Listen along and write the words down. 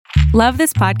Love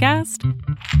this podcast?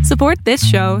 Support this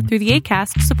show through the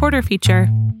Acast supporter feature.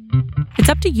 It's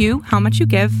up to you how much you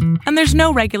give, and there's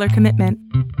no regular commitment.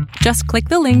 Just click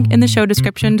the link in the show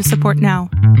description to support now.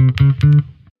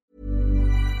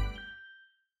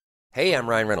 Hey, I'm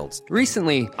Ryan Reynolds.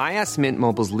 Recently, I asked Mint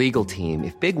Mobile's legal team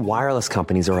if big wireless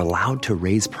companies are allowed to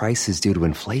raise prices due to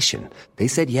inflation. They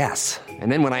said yes.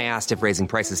 And then when I asked if raising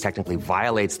prices technically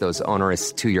violates those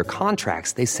onerous two-year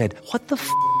contracts, they said, "What the f***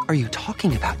 are you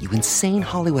talking about, you insane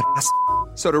Hollywood ass?"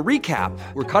 So to recap,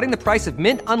 we're cutting the price of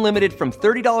Mint Unlimited from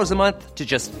 $30 a month to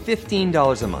just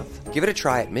 $15 a month. Give it a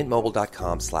try at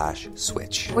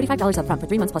mintmobile.com/switch. $45 up front for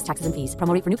 3 months plus taxes and fees.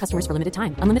 Promo rate for new customers for limited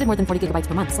time. Unlimited more than 40 gigabytes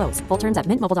per month. Slows full terms at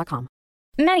mintmobile.com.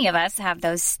 Many of us have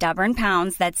those stubborn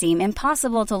pounds that seem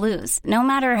impossible to lose, no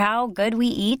matter how good we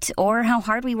eat or how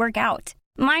hard we work out.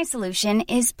 My solution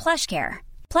is PlushCare.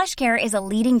 PlushCare is a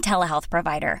leading telehealth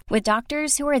provider with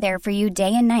doctors who are there for you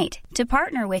day and night to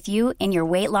partner with you in your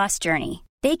weight loss journey.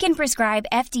 They can prescribe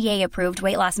FDA-approved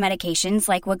weight loss medications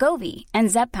like Wegovy and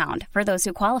Zepbound for those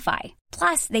who qualify.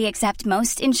 Plus, they accept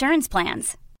most insurance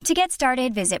plans. To get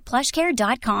started, visit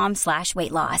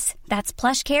plushcare.com/weightloss. That's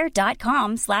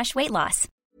plushcare.com/weightloss.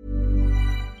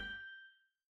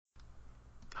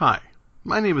 Hi,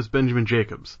 my name is Benjamin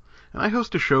Jacobs, and I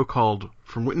host a show called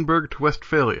From Wittenberg to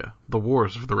Westphalia, The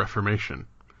Wars of the Reformation.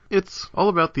 It's all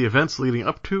about the events leading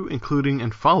up to, including,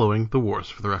 and following the Wars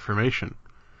for the Reformation.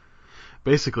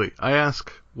 Basically, I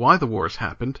ask why the wars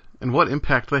happened, and what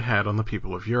impact they had on the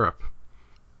people of Europe.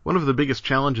 One of the biggest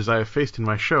challenges I have faced in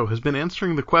my show has been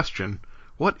answering the question,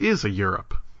 what is a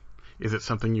Europe? Is it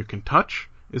something you can touch?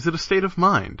 Is it a state of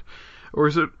mind? Or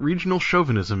is it regional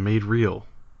chauvinism made real?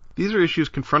 These are issues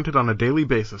confronted on a daily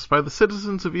basis by the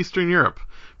citizens of Eastern Europe,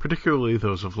 particularly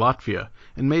those of Latvia,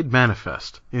 and made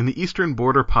manifest in the Eastern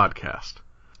Border podcast.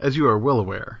 As you are well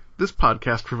aware, this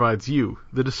podcast provides you,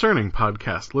 the discerning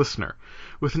podcast listener,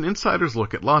 with an insider's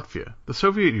look at Latvia, the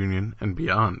Soviet Union, and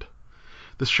beyond.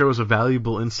 This show is a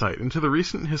valuable insight into the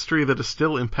recent history that is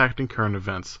still impacting current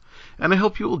events, and I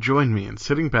hope you will join me in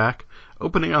sitting back,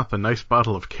 opening up a nice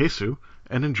bottle of Kesu,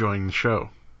 and enjoying the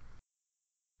show.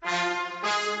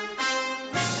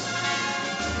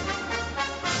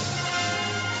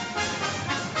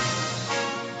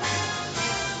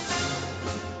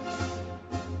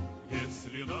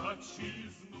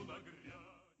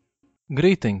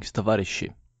 Greetings,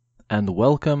 Tavarishi, and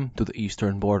welcome to the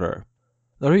Eastern Border.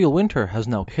 The real winter has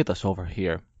now hit us over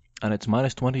here, and it's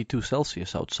minus 22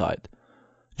 Celsius outside.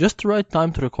 Just the right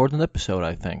time to record an episode,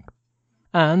 I think.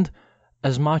 And,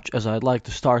 as much as I'd like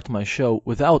to start my show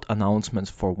without announcements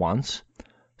for once,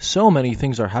 so many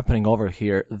things are happening over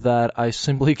here that I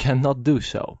simply cannot do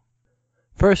so.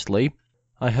 Firstly,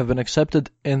 I have been accepted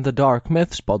in the Dark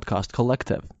Myths podcast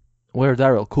collective, where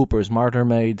Daryl Cooper's Martyr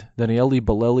Maid, Daniele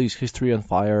Bolelli's History on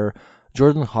Fire,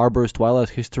 Jordan Harbour's Twilight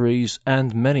Histories,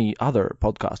 and many other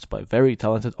podcasts by very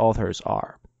talented authors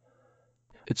are.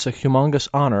 It's a humongous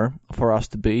honor for us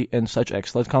to be in such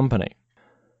excellent company.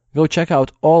 Go check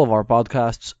out all of our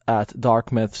podcasts at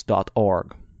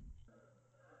darkmyths.org.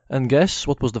 And guess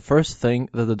what was the first thing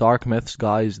that the Dark Myths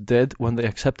guys did when they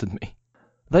accepted me?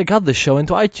 They got the show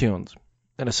into iTunes,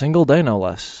 in a single day no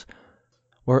less.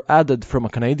 We're added from a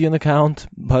Canadian account,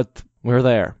 but we're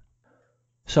there.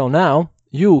 So now,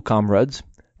 you, comrades,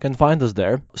 can find us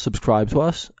there, subscribe to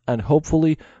us, and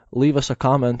hopefully leave us a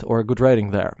comment or a good rating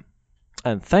there.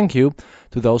 And thank you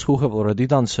to those who have already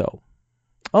done so.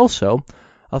 Also,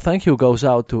 a thank you goes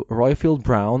out to Royfield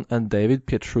Brown and David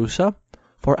Pietrusa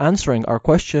for answering our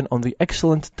question on the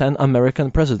excellent 10 American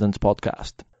Presidents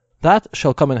podcast. That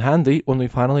shall come in handy when we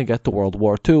finally get to World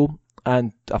War II.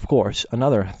 And, of course,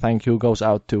 another thank you goes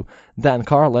out to Dan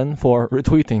Carlin for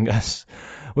retweeting us,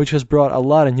 which has brought a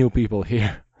lot of new people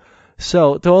here.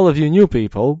 So, to all of you new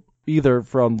people, either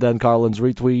from Dan Carlin's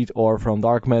retweet or from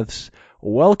Dark Myths,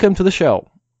 welcome to the show.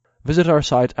 Visit our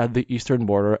site at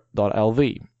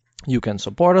theeasternborder.lv. You can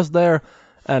support us there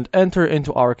and enter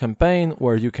into our campaign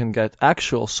where you can get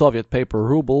actual Soviet paper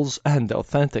rubles and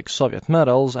authentic Soviet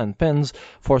medals and pins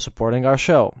for supporting our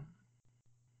show.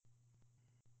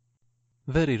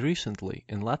 Very recently,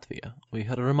 in Latvia, we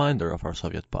had a reminder of our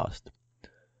Soviet past.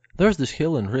 There's this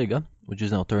hill in Riga, which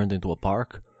is now turned into a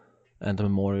park, and a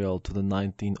memorial to the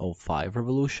 1905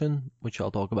 revolution, which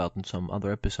I'll talk about in some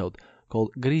other episode,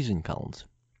 called Grīziņkalns.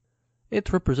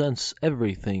 It represents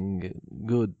everything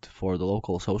good for the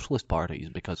local socialist parties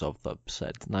because of the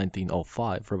said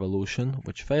 1905 revolution,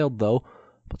 which failed though,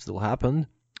 but still happened.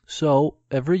 So,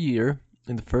 every year,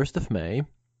 in the 1st of May,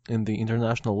 in the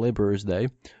International Labourers' Day,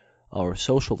 our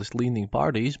socialist-leaning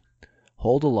parties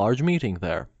hold a large meeting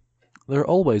there. They're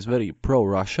always very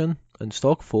pro-Russian, and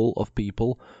stock full of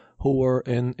people who were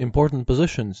in important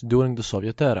positions during the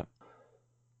Soviet era.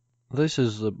 This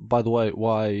is, by the way,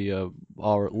 why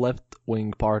our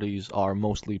left-wing parties are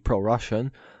mostly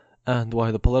pro-Russian, and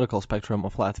why the political spectrum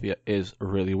of Latvia is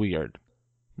really weird.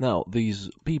 Now, these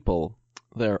people,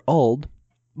 they're old,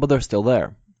 but they're still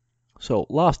there. So,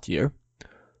 last year,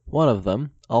 one of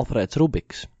them, Alfrēds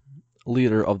Rubiks,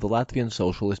 leader of the Latvian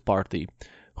Socialist Party,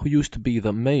 who used to be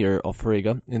the mayor of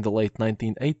Riga in the late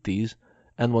 1980s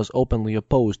and was openly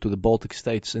opposed to the Baltic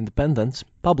states' independence,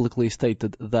 publicly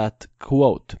stated that,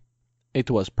 quote, "It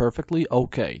was perfectly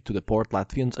okay to deport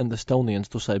Latvians and Estonians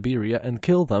to Siberia and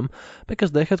kill them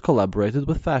because they had collaborated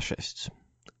with fascists."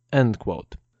 End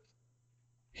quote.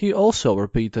 He also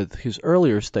repeated his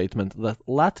earlier statement that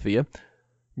Latvia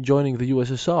joining the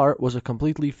USSR was a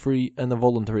completely free and a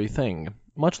voluntary thing,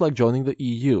 much like joining the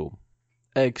EU,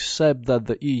 except that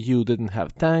the EU didn't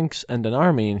have tanks and an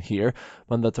army in here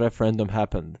when that referendum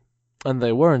happened, and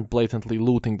they weren't blatantly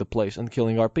looting the place and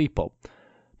killing our people.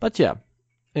 But yeah,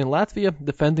 in Latvia,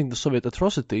 defending the Soviet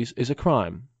atrocities is a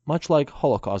crime, much like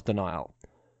Holocaust denial.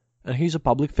 And he's a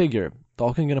public figure,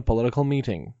 talking in a political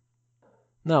meeting.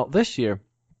 Now, this year,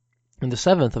 on the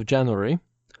 7th of January,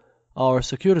 our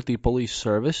security police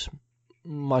service,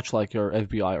 much like your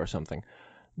FBI or something,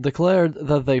 declared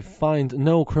that they find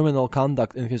no criminal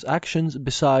conduct in his actions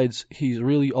besides he's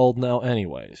really old now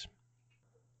anyways.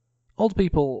 Old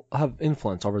people have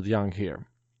influence over the young here.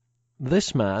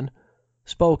 This man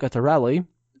spoke at a rally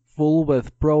full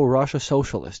with pro-Russia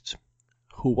socialists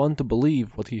who want to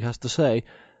believe what he has to say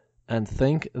and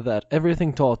think that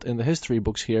everything taught in the history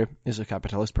books here is a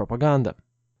capitalist propaganda.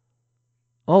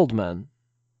 Old men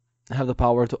have the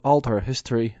power to alter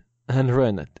history and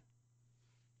ruin it.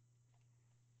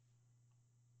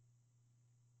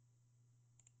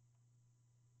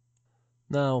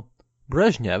 Now,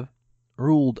 Brezhnev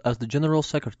ruled as the General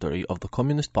Secretary of the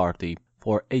Communist Party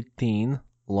for 18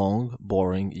 long,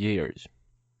 boring years.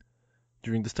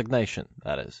 During the stagnation,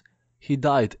 that is. He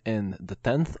died on the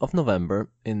 10th of November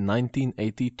in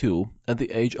 1982 at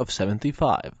the age of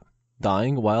 75,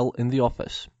 dying while in the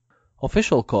office.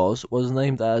 Official cause was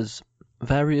named as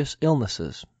various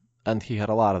illnesses, and he had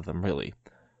a lot of them, really.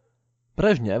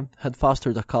 Brezhnev had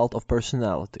fostered a cult of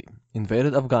personality,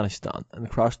 invaded Afghanistan, and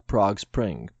crushed Prague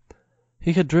Spring.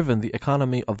 He had driven the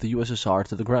economy of the USSR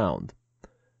to the ground.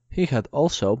 He had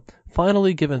also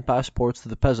finally given passports to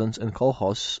the peasants in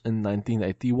kolkhozs in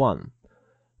 1981.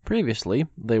 Previously,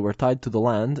 they were tied to the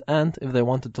land, and if they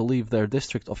wanted to leave their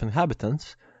district of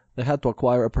inhabitants, they had to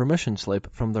acquire a permission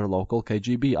slip from their local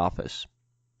KGB office.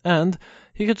 And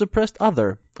he had suppressed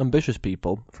other ambitious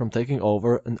people from taking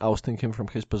over and ousting him from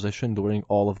his position during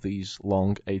all of these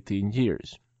long 18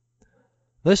 years.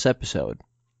 This episode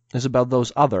is about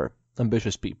those other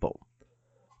ambitious people.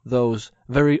 Those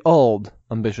very old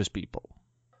ambitious people.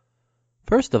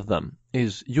 First of them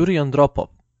is Yuri Andropov.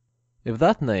 If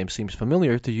that name seems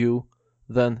familiar to you,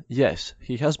 then yes,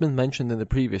 he has been mentioned in the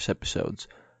previous episodes,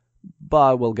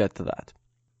 but we'll get to that.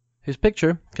 His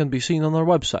picture can be seen on our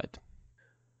website.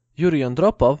 Yuri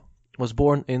Andropov was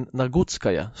born in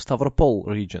Nagutskaya, Stavropol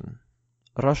region,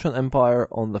 Russian Empire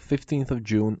on the 15th of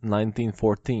June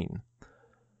 1914.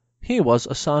 He was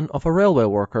a son of a railway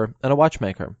worker and a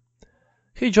watchmaker.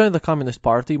 He joined the Communist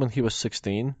Party when he was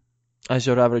 16, as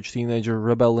your average teenager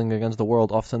rebelling against the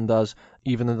world often does,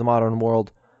 even in the modern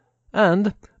world,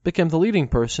 and became the leading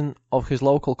person of his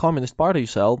local Communist Party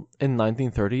cell in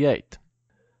 1938.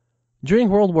 During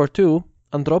World War II,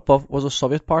 Andropov was a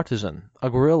Soviet partisan, a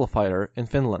guerrilla fighter in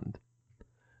Finland.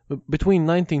 Between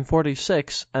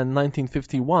 1946 and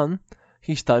 1951,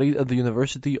 he studied at the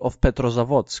University of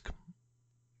Petrozavodsk.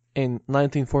 In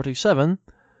 1947,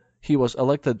 he was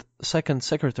elected second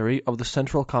secretary of the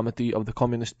Central Committee of the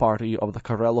Communist Party of the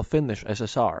Karelo-Finnish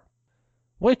SSR,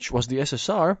 which was the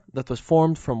SSR that was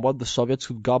formed from what the Soviets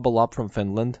could gobble up from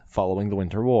Finland following the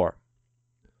Winter War.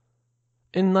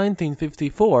 In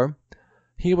 1954,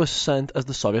 he was sent as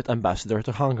the Soviet ambassador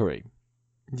to Hungary.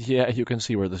 Yeah, you can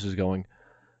see where this is going.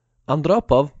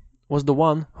 Andropov was the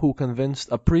one who convinced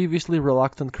a previously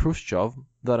reluctant Khrushchev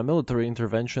that a military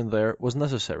intervention there was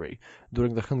necessary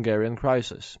during the Hungarian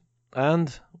crisis.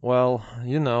 And, well,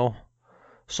 you know,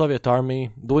 Soviet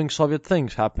army doing Soviet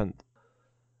things happened.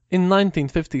 In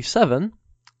 1957,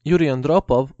 Yuri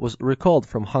Andropov was recalled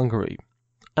from Hungary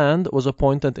and was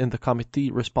appointed in the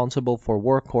committee responsible for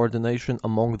work coordination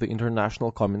among the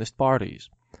international communist parties.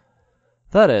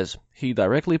 That is, he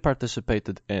directly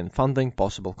participated in funding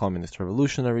possible communist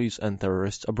revolutionaries and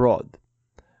terrorists abroad,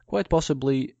 quite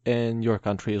possibly in your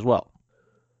country as well.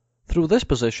 Through this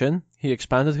position, he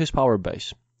expanded his power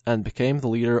base and became the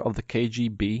leader of the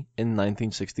KGB in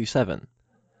 1967,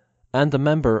 and a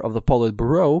member of the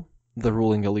Politburo, the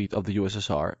ruling elite of the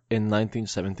USSR, in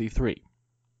 1973.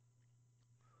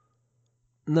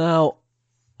 Now,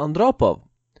 Andropov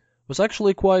was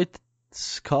actually quite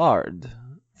scarred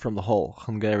from the whole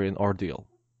Hungarian ordeal.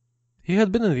 He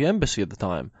had been in the embassy at the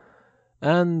time,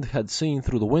 and had seen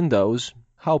through the windows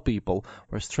how people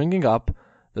were stringing up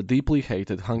the deeply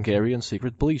hated Hungarian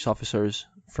secret police officers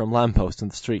from lampposts in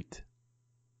the street.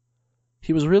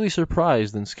 He was really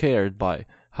surprised and scared by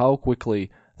how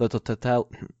quickly the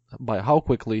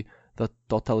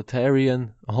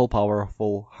totalitarian,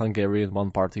 all-powerful Hungarian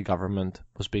one-party government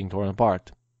was being torn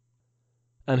apart.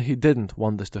 And he didn't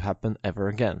want this to happen ever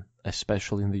again,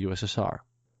 especially in the USSR.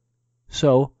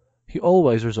 So, he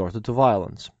always resorted to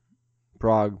violence.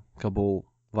 Prague, Kabul,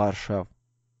 Warsaw.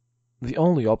 The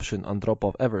only option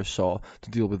Andropov ever saw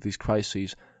to deal with these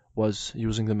crises was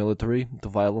using the military to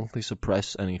violently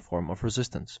suppress any form of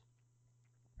resistance.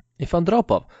 If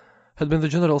Andropov had been the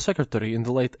General Secretary in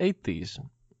the late 80s,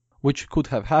 which could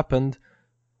have happened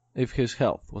if his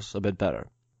health was a bit better,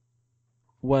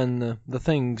 when the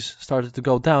things started to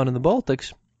go down in the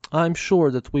Baltics, I'm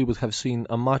sure that we would have seen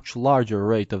a much larger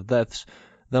rate of deaths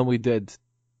than we did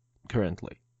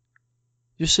currently.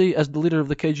 You see, as the leader of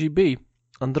the KGB,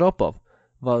 Andropov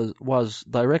was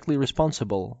directly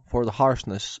responsible for the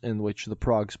harshness in which the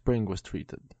Prague Spring was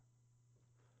treated.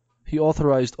 He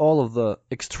authorized all of the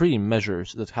extreme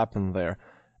measures that happened there,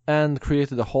 and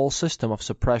created a whole system of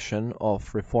suppression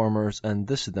of reformers and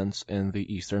dissidents in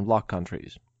the Eastern Bloc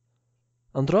countries.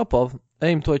 Andropov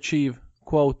aimed to achieve,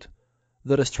 quote,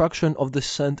 the destruction of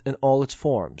dissent in all its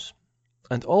forms,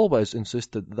 and always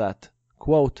insisted that,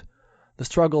 quote, the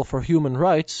struggle for human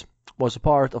rights was a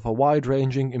part of a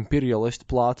wide-ranging imperialist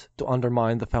plot to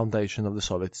undermine the foundation of the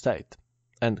Soviet state,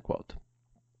 end quote.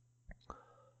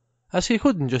 As he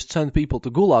couldn't just send people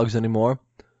to gulags anymore,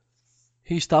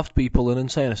 he stuffed people in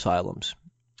insane asylums,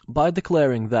 by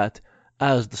declaring that,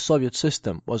 as the Soviet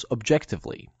system was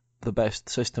objectively the best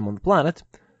system on the planet,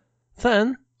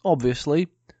 then, obviously,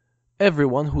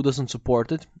 everyone who doesn't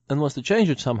support it and wants to change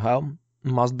it somehow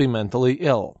must be mentally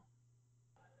ill.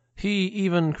 He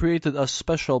even created a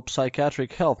special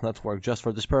psychiatric health network just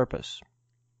for this purpose.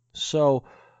 So,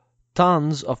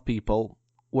 tons of people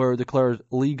were declared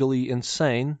legally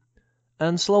insane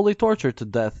and slowly tortured to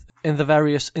death in the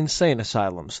various insane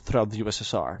asylums throughout the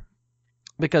USSR.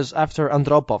 Because after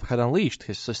Andropov had unleashed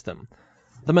his system,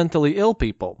 the mentally ill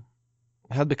people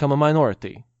had become a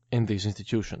minority in these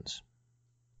institutions.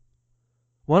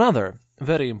 One other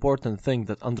very important thing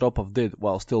that Andropov did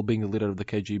while still being the leader of the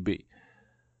KGB,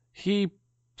 he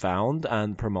found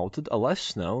and promoted a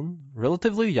less-known,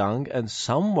 relatively young and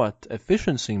somewhat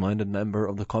efficiency-minded member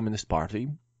of the Communist Party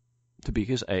to be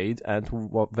his aide and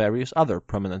to various other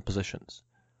prominent positions.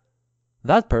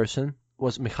 That person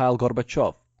was Mikhail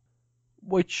Gorbachev,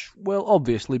 which will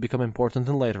obviously become important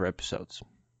in later episodes.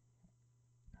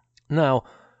 Now,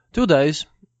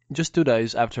 just 2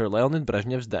 days after Leonid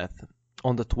Brezhnev's death,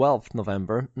 on the 12th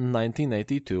November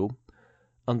 1982,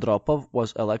 Andropov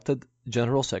was elected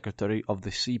General Secretary of the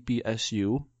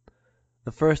CPSU,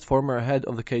 the first former head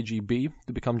of the KGB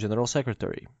to become General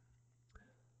Secretary.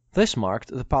 This marked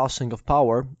the passing of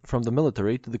power from the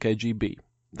military to the KGB,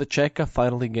 the Cheka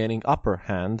finally gaining upper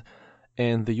hand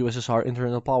in the USSR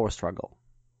internal power struggle,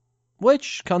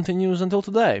 which continues until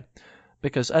today,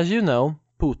 because as you know,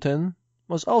 Putin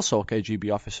was also a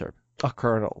KGB officer, a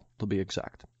colonel to be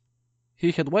exact.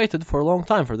 He had waited for a long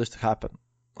time for this to happen,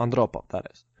 Andropov,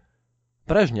 that is.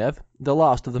 Brezhnev, the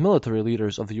last of the military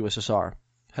leaders of the USSR,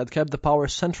 had kept the power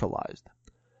centralized,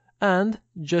 and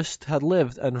just had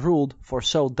lived and ruled for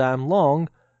so damn long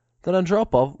that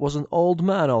Andropov was an old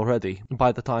man already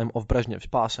by the time of Brezhnev's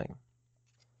passing.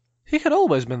 He had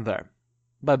always been there,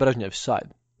 by Brezhnev's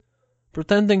side,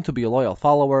 pretending to be a loyal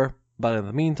follower, but in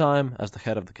the meantime, as the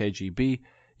head of the KGB,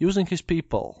 using his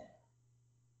people.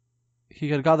 He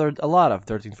had gathered a lot of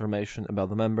dirty information about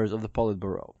the members of the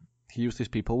Politburo. He used his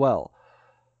people well.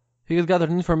 He had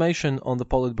gathered information on the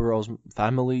Politburo's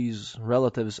families,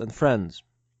 relatives, and friends,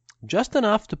 just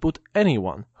enough to put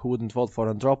anyone who wouldn't vote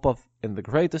for Andropov in the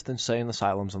greatest insane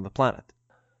asylums on the planet,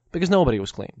 because nobody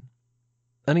was clean.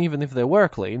 And even if they were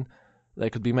clean, they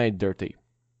could be made dirty.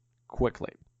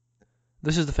 Quickly.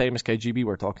 This is the famous KGB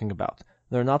we're talking about.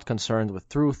 They're not concerned with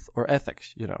truth or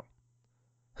ethics, you know.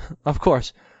 Of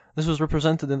course, this was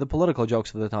represented in the political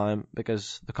jokes of the time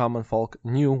because the common folk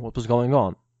knew what was going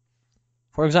on.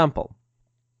 For example,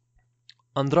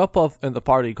 Andropov in the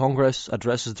party congress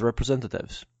addresses the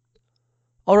representatives.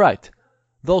 All right,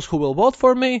 those who will vote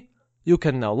for me, You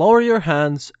can now lower your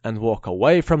hands and walk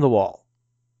away from the wall.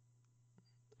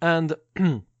 And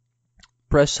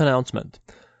press announcement.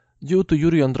 Due to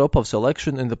Yuri Andropov's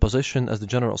election in the position as the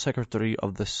General Secretary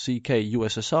of the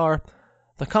CK-USSR,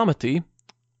 the committee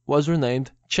was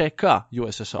renamed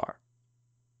CK-USSR.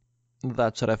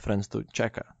 That's a reference to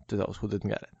Cheka, to those who didn't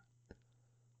get it.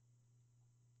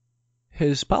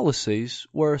 His policies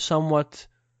were somewhat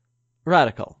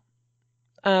radical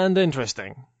and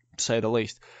interesting, to say the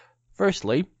least.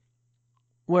 Firstly,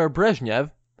 where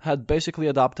Brezhnev had basically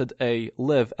adopted a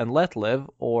live and let live,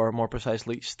 or more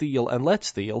precisely, steal and let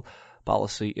steal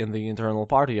policy in the internal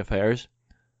party affairs,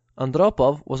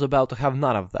 Andropov was about to have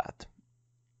none of that.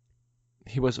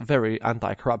 He was very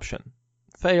anti-corruption.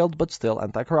 Failed, but still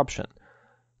anti-corruption.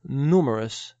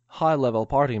 Numerous high-level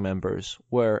party members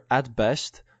were, at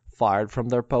best, fired from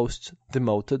their posts,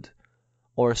 demoted,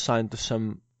 or assigned to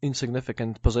some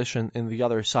insignificant position in the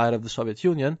other side of the Soviet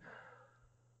Union,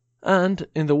 and,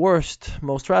 in the worst,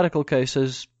 most radical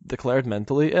cases, declared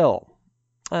mentally ill,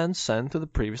 and sent to the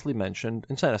previously mentioned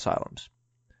insane asylums.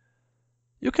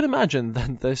 You can imagine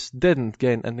that this didn't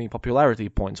gain any popularity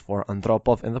points for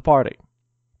Andropov in the party.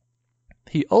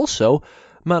 He also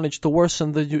managed to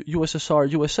worsen the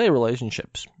USSR-USA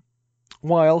relationships.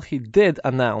 While he did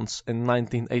announce in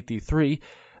 1983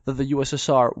 that the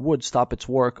USSR would stop its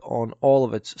work on all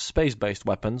of its space-based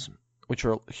weapons, which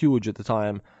were huge at the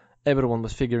time, everyone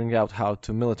was figuring out how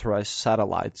to militarize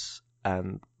satellites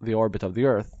and the orbit of the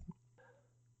Earth.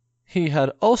 He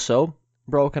had also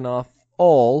broken off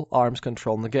all arms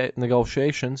control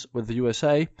negotiations with the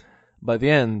USA by the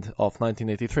end of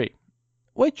 1983,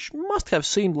 which must have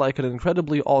seemed like an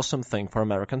incredibly awesome thing for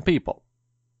American people.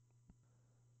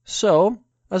 So,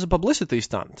 as a publicity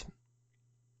stunt,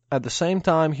 at the same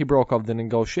time he broke off the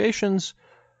negotiations,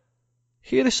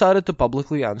 he decided to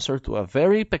publicly answer to a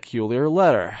very peculiar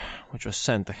letter which was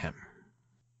sent to him.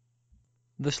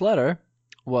 This letter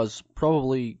was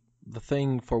probably the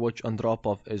thing for which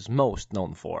Andropov is most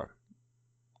known for,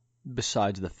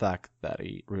 besides the fact that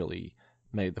he really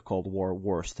made the Cold War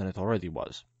worse than it already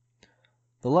was.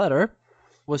 The letter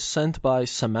was sent by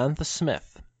Samantha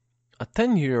Smith, a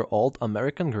 10-year-old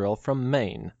American girl from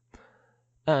Maine,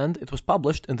 and it was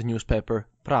published in the newspaper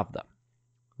Pravda.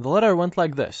 The letter went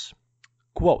like this,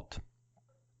 quote,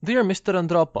 Dear Mr.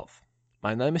 Andropov,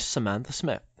 my name is Samantha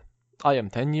Smith. I am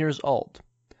 10 years old.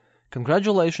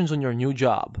 Congratulations on your new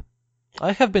job.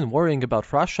 I have been worrying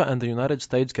about Russia and the United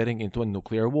States getting into a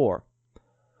nuclear war.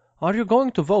 Are you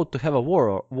going to vote to have a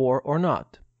war or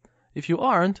not? If you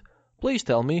aren't, please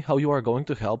tell me how you are going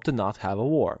to help to not have a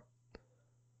war.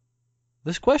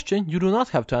 This question you do not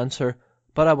have to answer,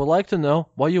 but I would like to know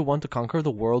why you want to conquer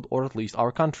the world, or at least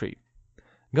our country.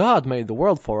 God made the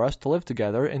world for us to live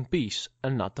together in peace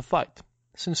and not to fight.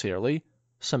 Sincerely,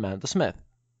 Samantha Smith.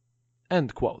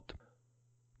 End quote.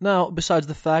 Now, besides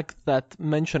the fact that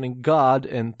mentioning God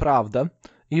in Pravda,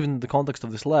 even in the context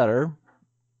of this letter,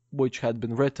 which had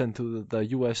been written to the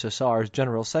USSR's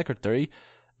General Secretary,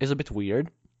 is a bit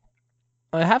weird,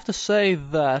 I have to say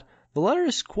that the letter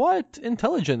is quite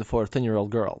intelligent for a 10-year-old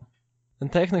girl. And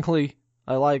technically,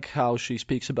 I like how she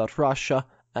speaks about Russia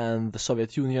and the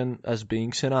Soviet Union as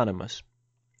being synonymous.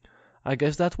 I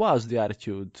guess that was the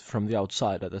attitude from the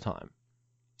outside at the time.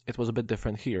 It was a bit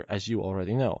different here, as you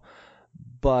already know.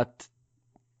 But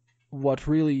what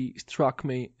really struck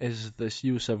me is this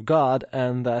use of God,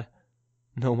 and that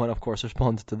no one, of course,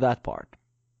 responded to that part.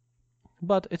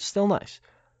 But it's still nice.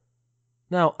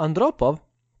 Now, Andropov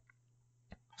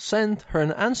sent her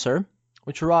an answer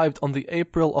which arrived on the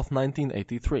April of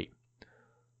 1983.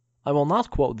 I will not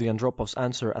quote the Andropov's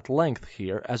answer at length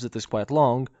here, as it is quite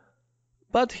long,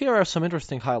 but here are some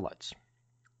interesting highlights.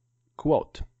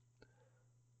 Quote,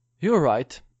 You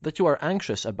write that you are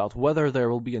anxious about whether there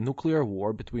will be a nuclear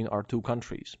war between our two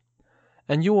countries,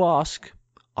 and you ask,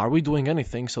 are we doing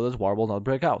anything so that war will not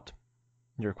break out?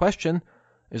 Your question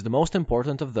is the most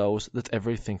important of those that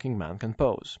every thinking man can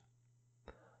pose.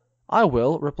 I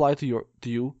will reply to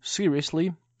you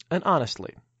seriously and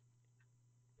honestly.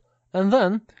 And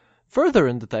then, further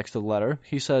in the text of the letter,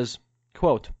 he says,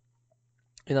 quote,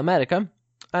 In America,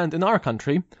 and in our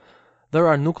country, there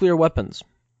are nuclear weapons,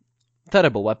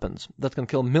 terrible weapons that can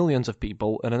kill millions of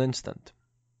people in an instant.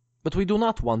 But we do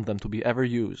not want them to be ever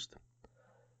used.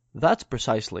 That's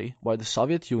precisely why the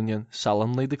Soviet Union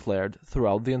solemnly declared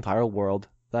throughout the entire world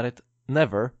that it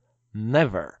never,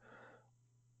 never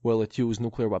will it use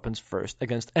nuclear weapons first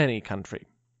against any country.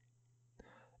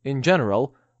 In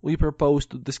general, we propose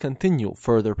to discontinue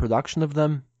further production of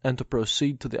them and to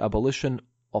proceed to the abolition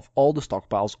of all the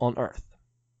stockpiles on Earth.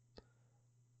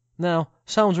 Now,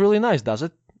 sounds really nice, does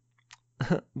it?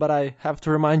 but I have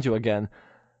to remind you again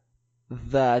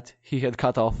that he had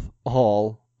cut off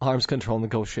all arms control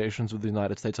negotiations with the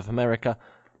United States of America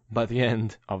by the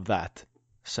end of that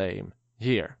same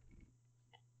year.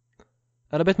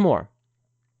 And a bit more.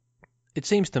 It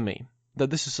seems to me that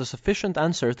this is a sufficient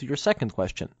answer to your second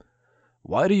question.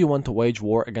 Why do you want to wage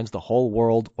war against the whole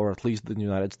world, or at least the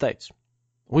United States?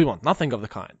 We want nothing of the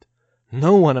kind.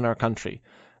 No one in our country,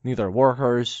 neither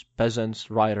workers,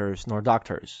 peasants, writers, nor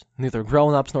doctors, neither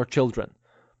grown-ups nor children,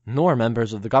 nor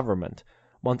members of the government,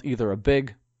 want either a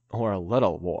big or a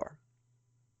little war.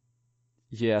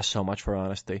 Yeah, so much for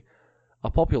honesty. A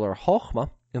popular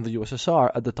chokhmah in the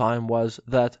USSR at the time was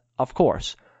that, of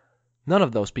course, none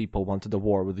of those people wanted a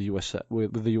war with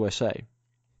the USA,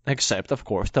 except, of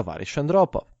course, Tavarish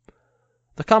Andropov.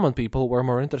 The common people were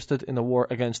more interested in a war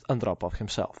against Andropov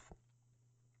himself.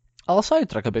 I'll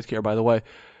sidetrack a bit here, by the way.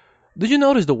 Did you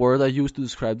notice the word I used to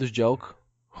describe this joke?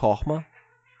 Chokhmah?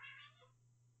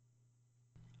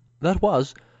 That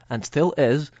was, and still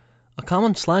is, a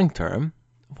common slang term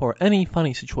for any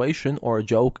funny situation or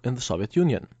joke in the Soviet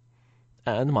Union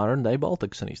and modern-day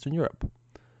Baltics and Eastern Europe.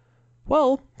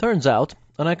 Well, turns out,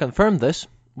 and I confirmed this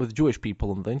with Jewish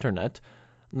people on the internet,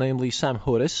 namely Sam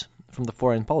Huris from the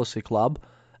Foreign Policy Club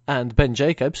and Ben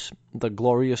Jacobs, the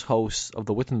glorious host of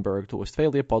the Wittenberg to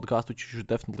Westphalia podcast, which you should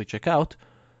definitely check out,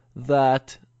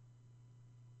 that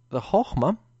the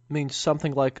chokhmah means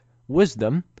something like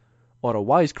wisdom or a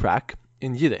wisecrack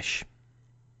in Yiddish.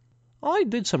 I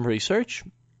did some research,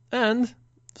 and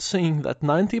seeing that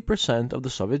 90% of the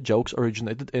Soviet jokes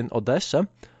originated in Odessa,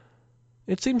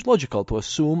 it seems logical to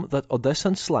assume that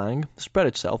Odessan slang spread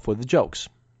itself with the jokes.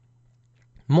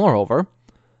 Moreover,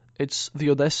 it's the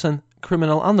Odessan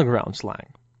criminal underground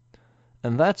slang,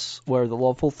 and that's where the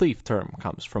lawful thief term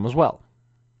comes from as well,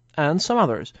 and some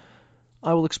others.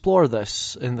 I will explore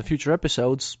this in the future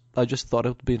episodes. I just thought it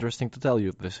would be interesting to tell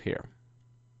you this here.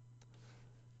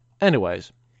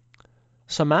 Anyways,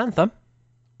 Samantha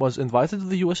was invited to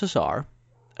the USSR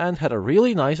and had a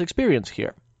really nice experience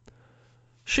here.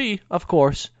 She, of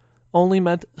course, only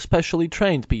met specially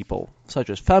trained people, such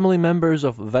as family members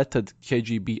of vetted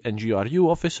KGB and GRU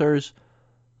officers,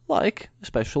 like,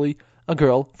 especially, a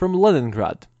girl from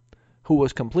Leningrad, who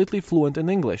was completely fluent in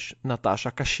English,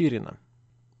 Natasha Kashirina,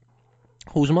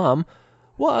 whose mom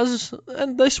was,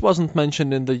 and this wasn't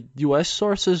mentioned in the US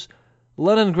sources,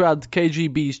 Leningrad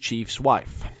KGB's chief's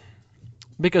wife.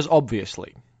 Because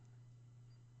obviously.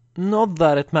 Not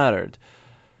that it mattered.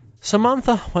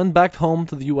 Samantha went back home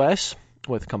to the US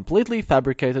with completely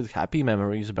fabricated happy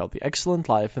memories about the excellent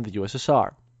life in the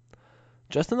USSR.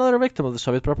 Just another victim of the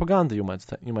Soviet propaganda, you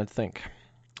might think.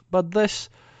 But this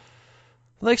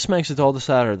makes it all the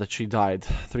sadder that she died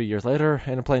 3 years later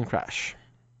in a plane crash.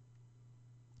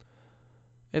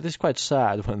 It is quite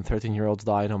sad when 13-year-olds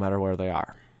die no matter where they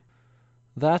are.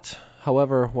 That,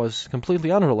 however, was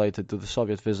completely unrelated to the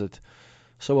Soviet visit,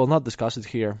 so we'll not discuss it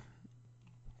here.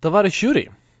 Tavarish Yuri,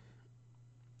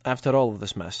 after all of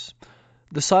this mess,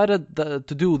 decided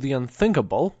to do the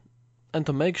unthinkable and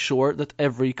to make sure that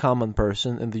every common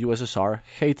person in the USSR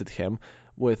hated him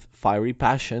with fiery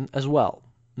passion as well,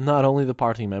 not only the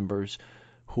party members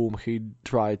whom he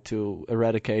tried to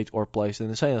eradicate or place in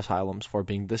insane asylums for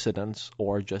being dissidents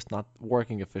or just not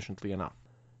working efficiently enough.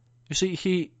 You see,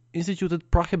 he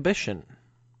instituted prohibition.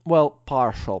 Well,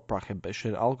 partial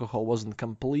prohibition. Alcohol wasn't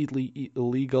completely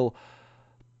illegal,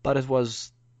 but it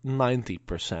was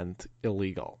 90%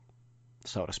 illegal,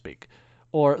 so to speak.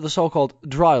 Or the so-called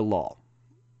dry law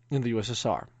in the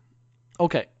USSR.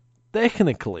 Okay,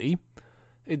 technically,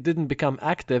 it didn't become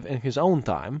active in his own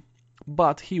time,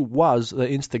 but he was the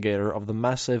instigator of the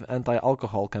massive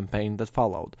anti-alcohol campaign that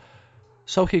followed,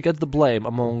 so he gets the blame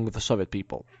among the Soviet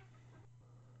people.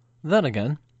 Then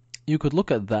again, you could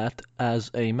look at that as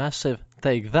a massive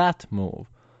take-that move,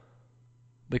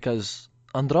 because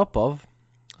Andropov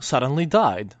suddenly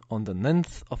died on the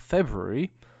 9th of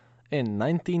February in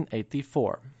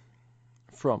 1984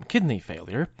 from kidney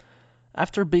failure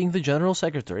after being the General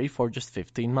Secretary for just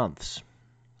 15 months,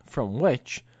 from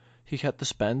which he had to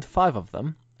spend 5 of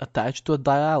them attached to a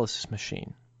dialysis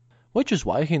machine, which is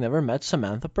why he never met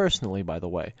Samantha personally, by the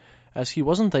way, as he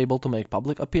wasn't able to make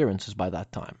public appearances by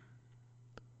that time.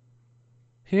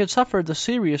 He had suffered a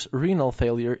serious renal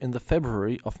failure in the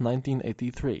February of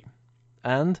 1983,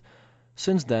 and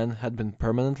since then had been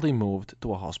permanently moved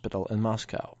to a hospital in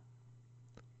Moscow.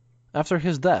 After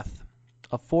his death,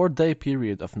 a 4-day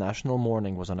period of national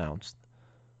mourning was announced,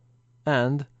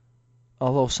 and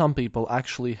although some people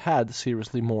actually had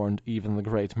seriously mourned even the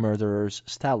great murderer's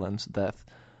Stalin's death,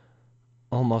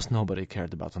 almost nobody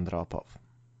cared about Andropov.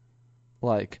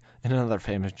 Like in another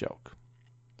famous joke,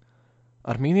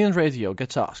 Armenian Radio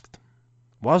gets asked,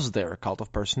 was there a cult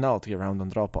of personality around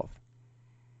Andropov?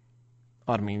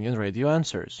 Armenian Radio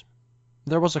answers,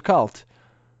 there was a cult,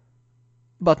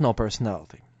 but no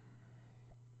personality.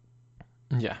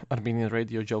 Yeah, Armenian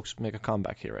Radio jokes make a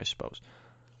comeback here, I suppose.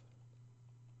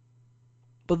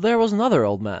 But there was another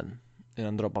old man in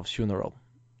Andropov's funeral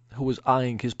who was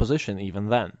eyeing his position even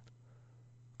then.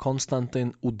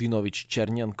 Konstantin Udinovich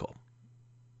Chernenko,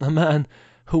 a man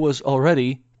who was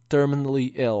already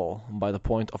terminally ill by the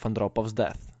point of Andropov's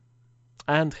death,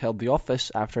 and held the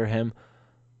office after him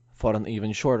for an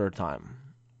even shorter time,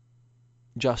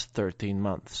 just 13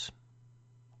 months.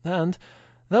 And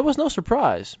that was no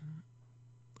surprise.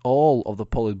 All of the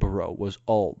Politburo was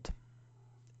old,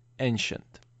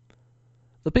 ancient.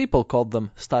 The people called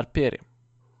them Starperi,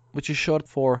 which is short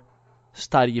for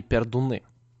Starye Perduny,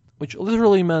 which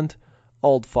literally meant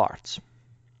old farts.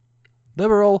 They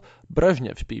were all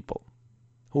Brezhnev's people,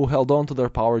 who held on to their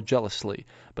power jealously,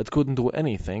 but couldn't do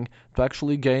anything to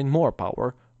actually gain more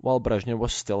power while Brezhnev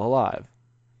was still alive.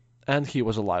 And he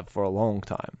was alive for a long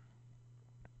time.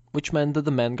 Which meant that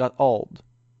the men got old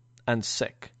and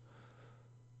sick.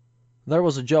 There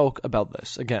was a joke about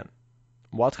this, again.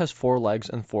 What has 4 legs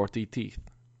and 40 teeth?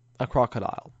 A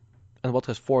crocodile. And what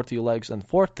has 40 legs and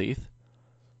 4 teeth?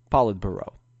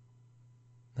 Politburo.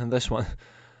 And this one.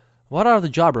 What are the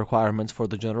job requirements for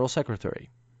the General Secretary?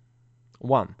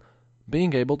 1.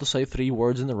 Being able to say 3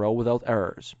 words in a row without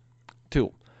errors.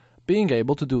 2. Being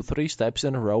able to do 3 steps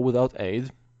in a row without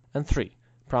aid. And 3.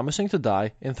 Promising to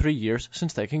die in 3 years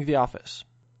since taking the office.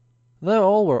 They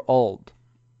all were old,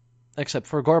 except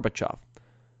for Gorbachev,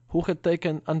 who had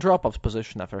taken Andropov's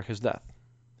position after his death,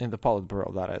 in the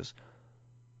Politburo, that is.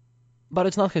 But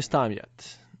it's not his time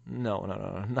yet. No,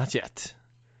 not yet.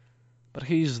 But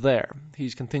he's there.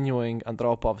 He's continuing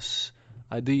Andropov's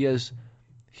ideas.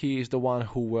 He is the one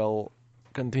who will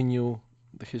continue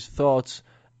his thoughts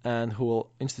and who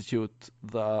will institute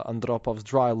the Andropov's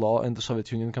dry law in the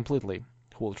Soviet Union completely,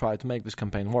 who will try to make this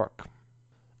campaign work,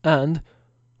 and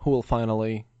who will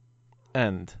finally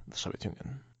end the Soviet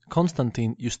Union.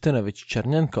 Konstantin Yustinovich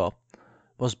Chernenko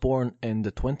was born in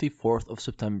the 24th of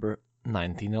September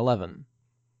 1911.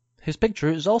 His picture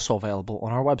is also available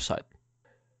on our website.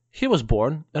 He was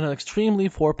born in an extremely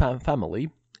poor family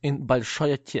in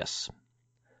Bolshaya Tes.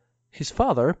 His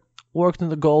father worked in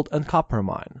the gold and copper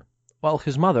mine, while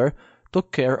his mother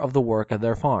took care of the work at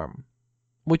their farm,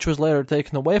 which was later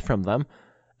taken away from them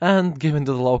and given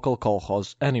to the local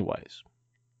kolkhoz anyways.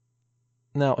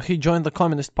 Now, he joined the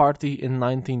Communist Party in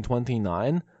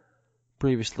 1929,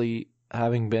 previously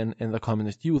having been in the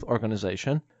Communist Youth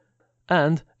Organization,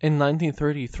 and in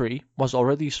 1933 was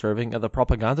already serving at the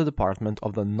propaganda department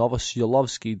of the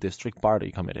Novosyolovsky District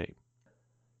Party Committee.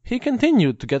 He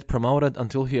continued to get promoted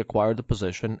until he acquired the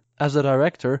position as the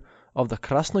director of the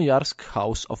Krasnoyarsk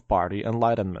House of Party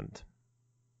Enlightenment.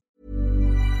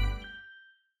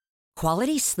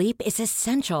 Quality sleep is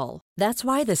essential. That's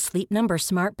why the Sleep Number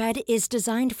Smart Bed is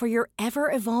designed for your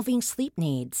ever-evolving sleep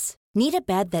needs. Need a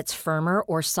bed that's firmer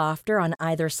or softer on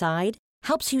either side?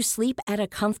 Helps you sleep at a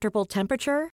comfortable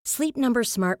temperature? Sleep Number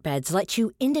Smart Beds let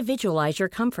you individualize your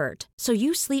comfort, so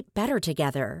you sleep better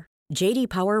together. J.D.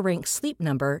 Power ranks Sleep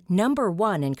Number number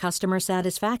 1 in customer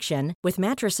satisfaction with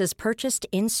mattresses purchased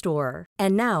in-store.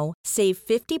 And now, save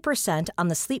 50% on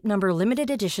the Sleep Number Limited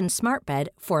Edition Smart Bed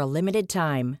for a limited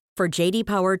time. For J.D.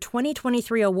 Power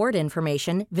 2023 award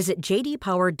information, visit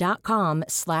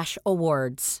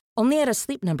jdpower.com/awards. Only at a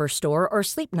Sleep Number store or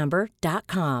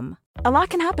sleepnumber.com. A lot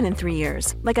can happen in 3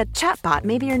 years, like a chatbot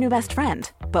may be your new best friend.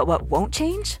 But what won't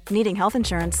change? Needing health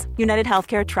insurance. United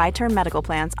Healthcare Tri-Term Medical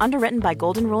Plans, underwritten by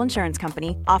Golden Rule Insurance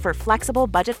Company, offer flexible,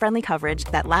 budget-friendly coverage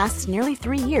that lasts nearly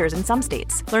 3 years in some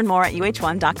states. Learn more at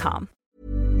uh1.com.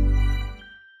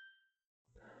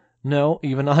 No,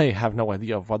 even I have no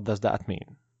idea of what does that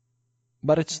mean.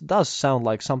 But it does sound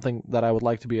like something that I would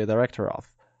like to be a director of.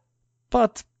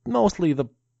 But mostly the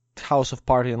House of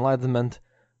Party Enlightenment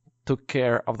took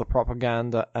care of the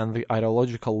propaganda and the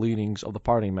ideological leanings of the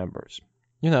party members.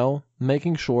 You know,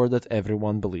 making sure that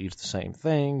everyone believes the same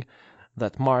thing,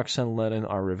 that Marx and Lenin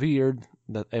are revered,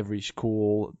 that every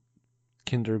school,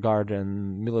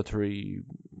 kindergarten, military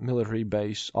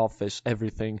base, office,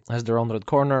 everything has their own red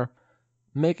corner,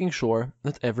 making sure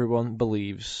that everyone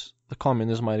believes the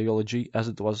communism ideology as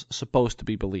it was supposed to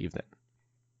be believed in.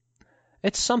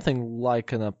 It's something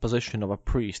like in a position of a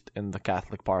priest in the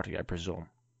Catholic Party, I presume,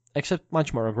 except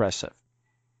much more aggressive.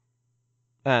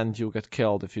 And you get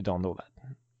killed if you don't do that.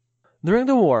 During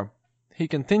the war, he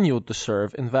continued to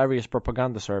serve in various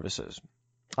propaganda services,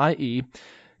 i.e.,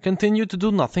 continued to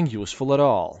do nothing useful at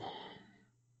all.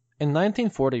 In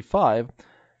 1945,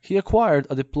 he acquired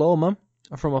a diploma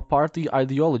from a party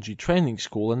ideology training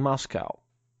school in Moscow,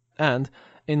 and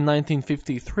in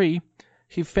 1953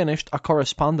 he finished a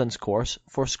correspondence course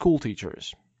for school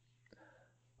teachers.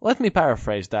 Let me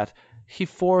paraphrase that. He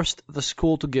forced the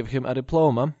school to give him a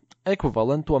diploma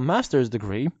equivalent to a master's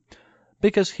degree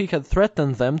because he had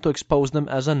threatened them to expose them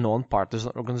as a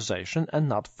non-partisan organization and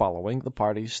not following the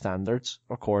party's standards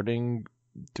according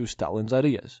to Stalin's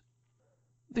ideas.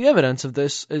 The evidence of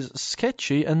this is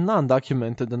sketchy and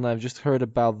non-documented, and I've just heard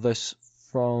about this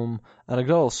from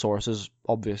anecdotal sources,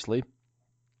 obviously.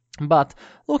 But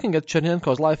looking at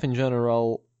Chernenko's life in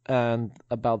general and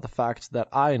about the facts that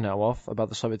I know of about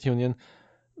the Soviet Union,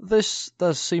 this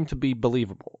does seem to be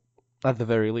believable, at the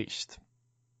very least.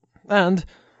 And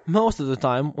most of the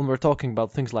time, when we're talking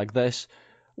about things like this,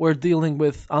 we're dealing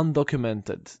with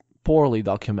undocumented, poorly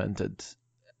documented,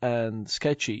 and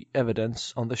sketchy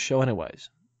evidence on the show anyways,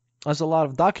 as a lot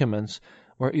of documents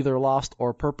were either lost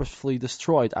or purposefully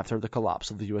destroyed after the collapse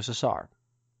of the USSR.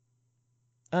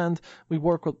 And we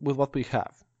work with what we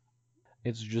have.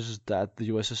 It's just that the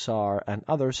USSR and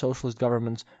other socialist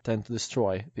governments tend to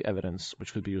destroy the evidence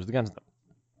which could be used against them.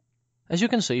 As you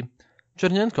can see,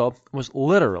 Chernenko was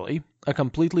literally a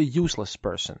completely useless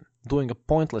person, doing a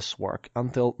pointless work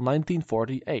until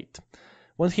 1948,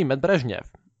 when he met Brezhnev.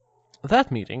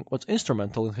 That meeting was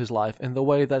instrumental in his life in the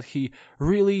way that he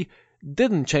really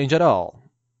didn't change at all,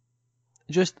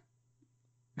 just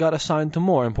got assigned to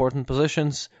more important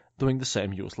positions doing the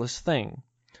same useless thing,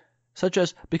 such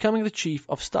as becoming the chief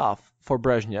of staff for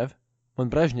Brezhnev when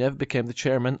Brezhnev became the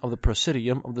chairman of the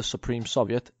Presidium of the Supreme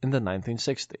Soviet in the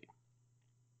 1960s.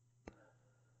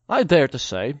 I dare to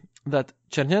say that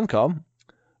Chernenko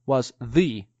was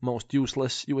the most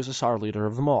useless USSR leader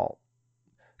of them all,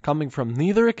 coming from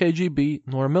neither a KGB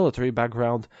nor a military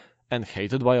background and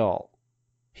hated by all.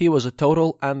 He was a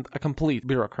total and a complete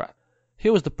bureaucrat. He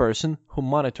was the person who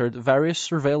monitored various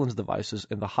surveillance devices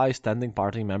in the high-standing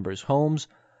party members' homes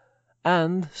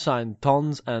and signed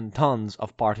tons and tons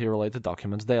of party-related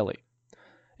documents daily,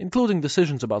 including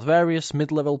decisions about various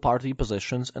mid-level party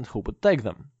positions and who would take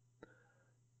them.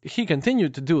 He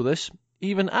continued to do this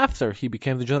even after he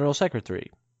became the General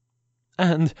Secretary,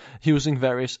 and using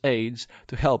various aides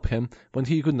to help him when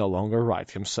he could no longer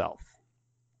write himself.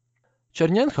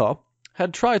 Chernenko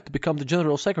had tried to become the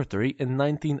General Secretary in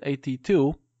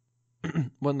 1982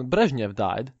 when Brezhnev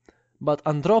died, but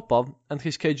Andropov and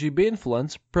his KGB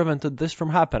influence prevented this from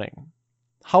happening.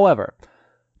 However,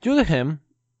 due to him,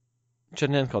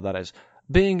 Chernenko that is,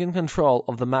 being in control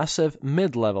of the massive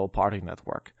mid-level party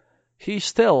network, he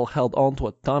still held on to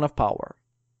a ton of power.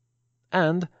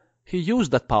 And he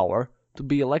used that power to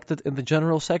be elected in the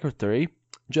General Secretary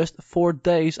just 4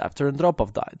 days after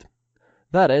Andropov died.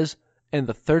 That is, in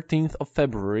the 13th of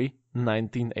February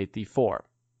 1984.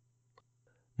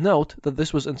 Note that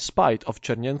this was in spite of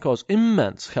Chernenko's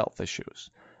immense health issues,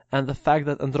 and the fact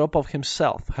that Andropov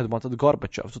himself had wanted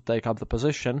Gorbachev to take up the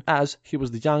position, as he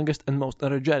was the youngest and most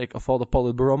energetic of all the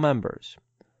Politburo members.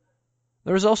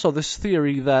 There is also this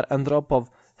theory that Andropov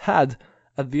had,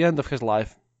 at the end of his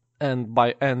life, and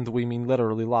by end we mean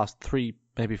literally last 3,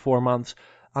 maybe 4 months,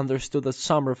 understood that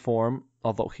some reform,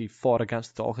 although he fought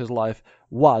against it all his life,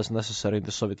 was necessary in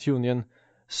the Soviet Union,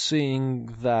 seeing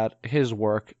that his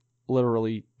work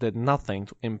literally did nothing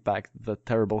to impact the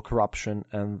terrible corruption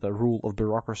and the rule of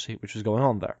bureaucracy which is going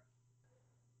on there.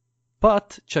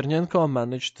 But Chernenko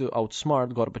managed to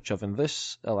outsmart Gorbachev in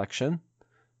this election,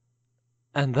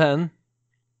 and then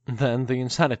the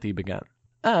insanity began.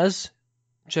 As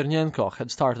Chernenko had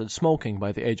started smoking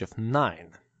by the age of 9,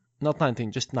 not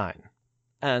 19, just 9,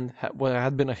 and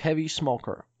had been a heavy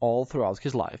smoker all throughout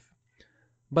his life.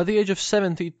 By the age of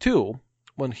 72,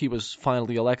 when he was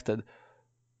finally elected,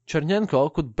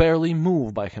 Chernenko could barely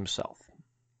move by himself.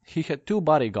 He had 2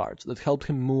 bodyguards that helped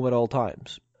him move at all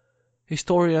times.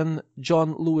 Historian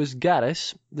John Lewis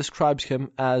Gaddis describes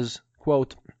him as,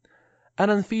 quote, an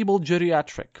enfeebled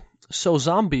geriatric, so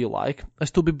zombie-like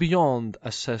as to be beyond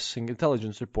assessing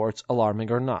intelligence reports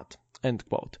alarming or not, end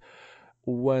quote,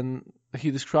 when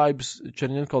he describes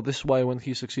Chernenko this way when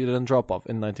he succeeded Andropov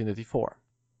in 1984.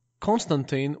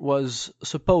 Konstantin was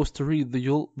supposed to read the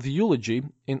eulogy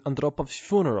in Andropov's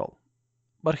funeral,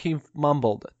 but he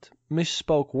mumbled it,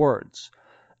 misspoke words,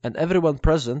 and everyone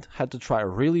present had to try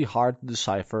really hard to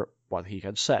decipher what he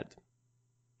had said.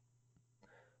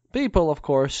 People, of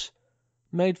course,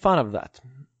 made fun of that,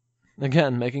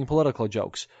 again making political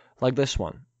jokes, like this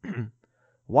one.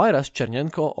 Why does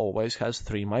Chernenko always has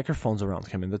 3 microphones around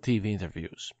him in the TV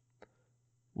interviews?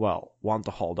 Well, one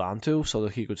to hold on to so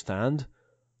that he could stand.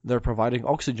 They're providing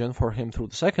oxygen for him through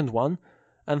the second one,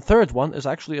 And third one is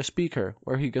actually a speaker,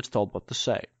 where he gets told what to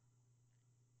say.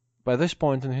 By this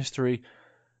point in history,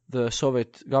 the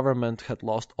Soviet government had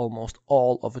lost almost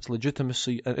all of its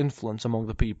legitimacy and influence among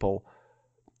the people,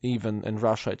 even in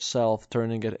Russia itself,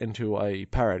 turning it into a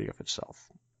parody of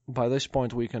itself. By this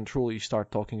point, we can truly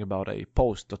start talking about a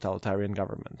post-totalitarian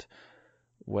government,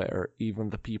 where even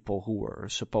the people who were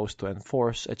supposed to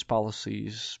enforce its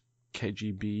policies,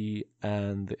 KGB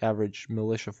and the average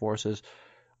militia forces,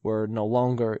 were no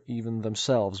longer even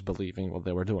themselves believing what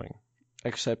they were doing.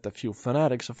 Except a few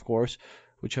fanatics, of course,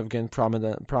 which have gained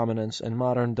prominence in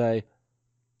modern day.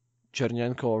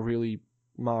 Chernenko really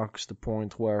marks the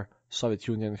point where Soviet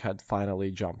Union had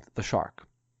finally jumped the shark.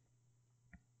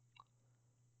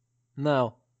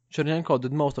 Now, Chernenko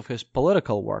did most of his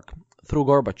political work through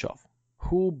Gorbachev,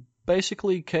 who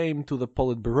basically came to the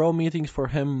Politburo meetings for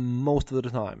him most of the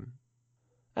time.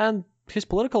 And his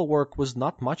political work was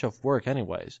not much of work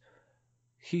anyways.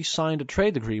 He signed a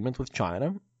trade agreement with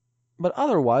China, but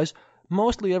otherwise,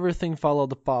 mostly everything followed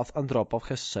the path Andropov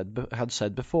had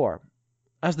said before,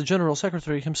 as the General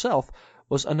Secretary himself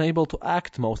was unable to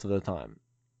act most of the time,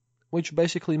 which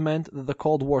basically meant that the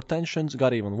Cold War tensions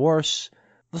got even worse.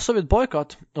 The Soviet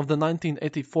boycott of the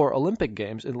 1984 Olympic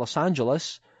Games in Los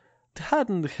Angeles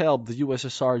hadn't helped the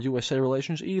USSR-USA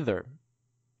relations either.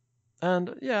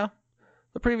 And yeah,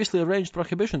 the previously arranged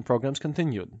prohibition programs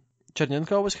continued.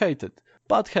 Chernenko was hated,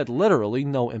 but had literally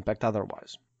no impact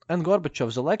otherwise. And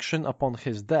Gorbachev's election upon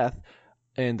his death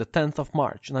in the 10th of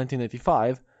March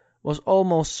 1985 was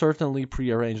almost certainly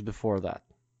prearranged before that,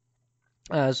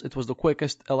 as it was the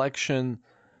quickest election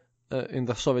in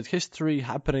the Soviet history,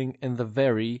 happening in the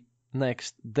very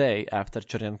next day after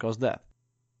Chernenko's death.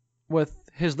 With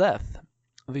his death,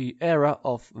 the era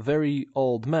of very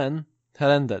old men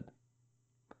had ended.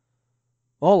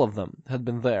 All of them had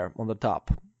been there on the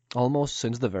top, almost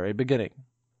since the very beginning.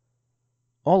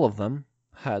 All of them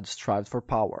had strived for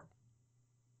power.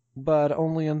 But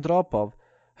only Andropov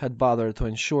had bothered to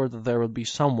ensure that there would be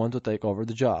someone to take over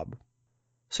the job.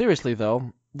 Seriously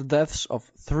though, the deaths of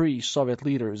 3 Soviet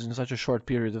leaders in such a short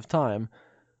period of time,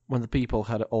 when the people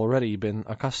had already been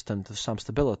accustomed to some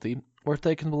stability, were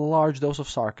taken with a large dose of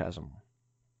sarcasm.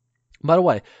 By the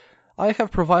way, I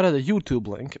have provided a YouTube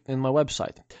link in my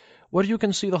website, where you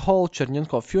can see the whole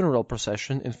Chernenko funeral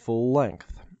procession in full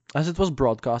length, as it was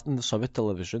broadcast in the Soviet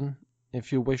television,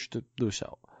 if you wish to do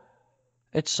so.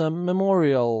 It's a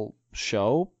memorial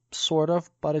show, sort of,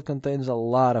 but it contains a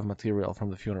lot of material from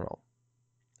the funeral.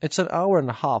 It's an hour and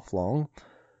a half long,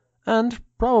 and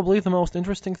probably the most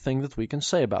interesting thing that we can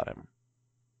say about him.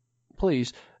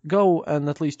 Please, go and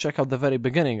at least check out the very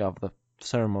beginning of the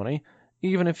ceremony,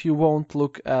 even if you won't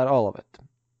look at all of it.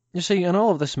 You see, in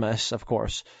all of this mess, of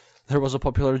course, there was a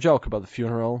popular joke about the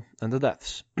funeral and the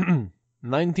deaths.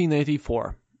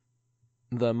 1984.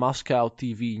 The Moscow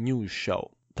TV news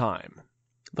show, Time.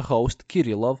 The host,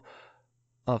 Kirillov,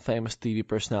 a famous TV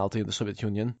personality in the Soviet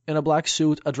Union, in a black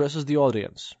suit addresses the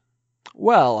audience.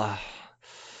 Well,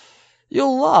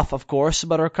 you'll laugh, of course,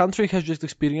 but our country has just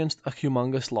experienced a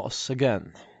humongous loss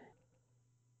again.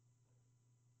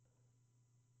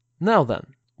 Now then,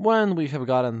 when we have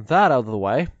gotten that out of the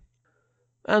way,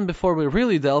 and before we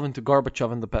really delve into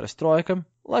Gorbachev and the Perestroika,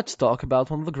 let's talk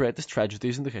about one of the greatest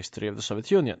tragedies in the history of the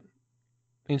Soviet Union.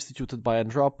 Instituted by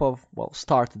Andropov,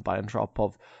 started by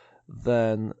Andropov,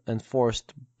 then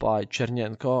enforced by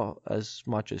Chernenko as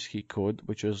much as he could,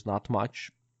 which is not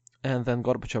much, and then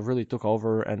Gorbachev really took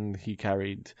over and he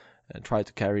tried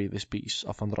to carry this piece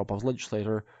of Andropov's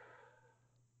legislature,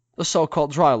 the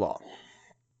so-called dry law,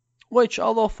 which,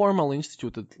 although formally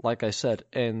instituted, like I said,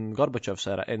 in Gorbachev's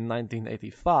era in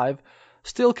 1985,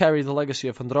 still carried the legacy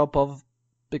of Andropov,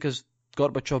 because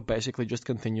Gorbachev basically just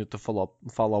continued to follow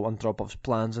Andropov's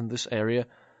plans in this area,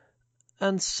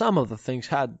 and some of the things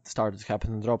had started to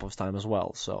happen in Andropov's time as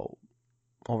well, so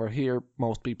over here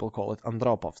most people call it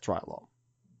Andropov's dry law.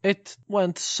 It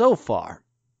went so far,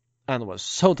 and was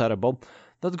so terrible,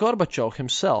 that Gorbachev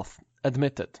himself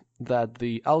admitted that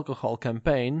the alcohol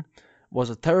campaign was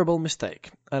a terrible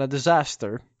mistake and a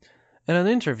disaster in an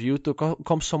interview to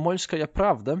Komsomolskaya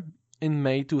Pravda in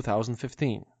May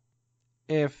 2015.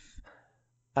 If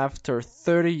after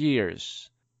 30 years,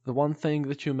 the one thing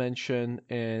that you mention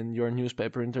in your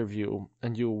newspaper interview,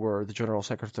 and you were the General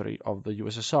Secretary of the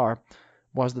USSR,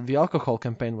 was that the alcohol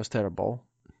campaign was terrible,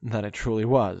 then it truly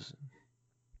was.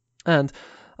 And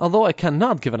although I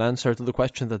cannot give an answer to the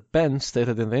question that Ben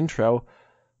stated in the intro,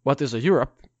 what is a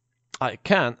Europe, I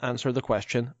can answer the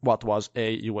question, what was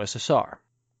a USSR?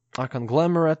 A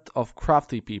conglomerate of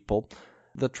crafty people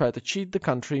that tried to cheat the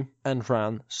country and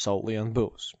ran solely on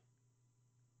booze.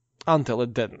 Until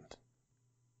it didn't.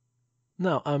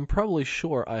 Now, I'm probably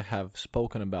sure I have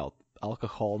spoken about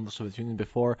alcohol in the Soviet Union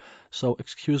before, so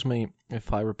excuse me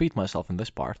if I repeat myself in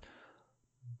this part.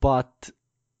 But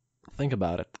think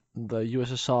about it. The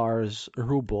USSR's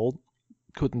ruble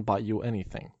couldn't buy you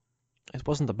anything. It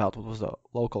wasn't about what was the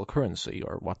local currency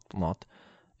or what not.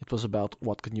 It was about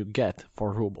what could you get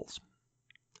for rubles.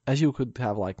 As you could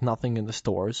have like nothing in the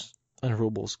stores, and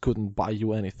rubles couldn't buy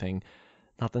you anything,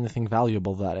 not anything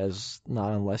valuable that is,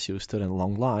 not unless you stood in a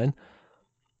long line.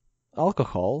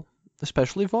 Alcohol,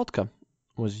 especially vodka,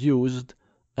 was used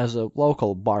as a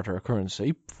local barter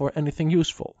currency for anything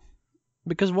useful.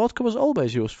 Because vodka was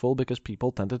always useful because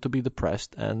people tended to be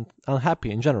depressed and unhappy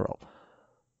in general.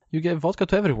 You gave vodka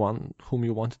to everyone whom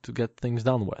you wanted to get things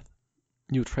done with.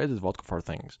 You traded vodka for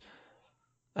things.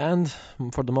 And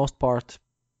for the most part,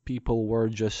 people were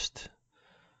just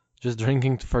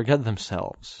drinking to forget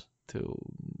themselves, to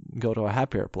go to a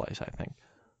happier place, I think.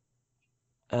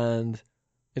 And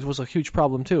it was a huge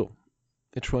problem too.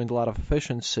 It ruined a lot of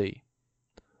efficiency.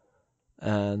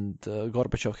 And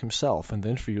Gorbachev himself, in the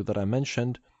interview that I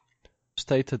mentioned,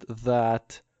 stated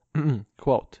that,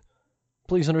 quote,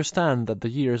 "Please understand that the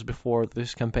years before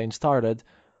this campaign started,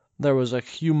 there was a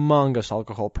humongous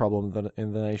alcohol problem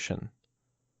in the nation.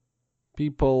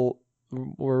 People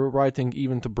were writing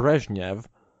even to Brezhnev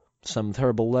some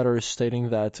terrible letters stating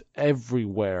that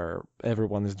everywhere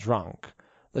everyone is drunk.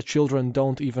 The children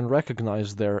don't even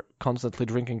recognize their constantly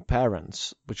drinking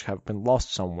parents, which have been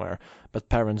lost somewhere, but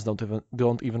parents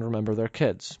don't even remember their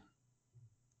kids.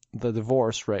 The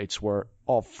divorce rates were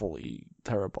awfully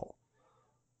terrible."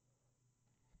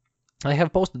 I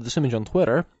have posted this image on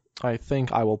Twitter. I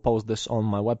think I will post this on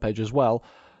my webpage as well.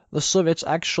 The Soviets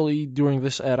actually, during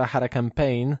this era, had a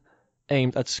campaign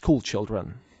aimed at school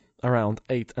children, around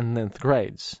 8th and 9th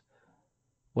grades,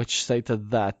 which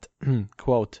stated that,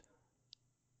 quote,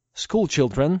 "School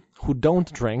children who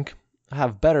don't drink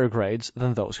have better grades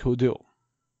than those who do."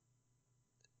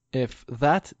 If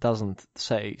that doesn't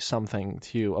say something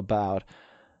to you about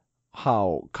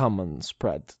how common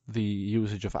spread the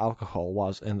usage of alcohol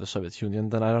was in the Soviet Union,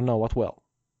 then I don't know what will.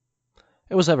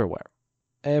 It was everywhere.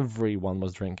 Everyone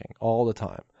was drinking all the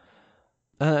time.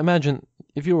 Imagine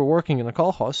if you were working in a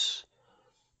kolkhoz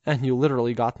and you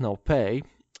literally got no pay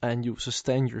and you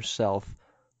sustained yourself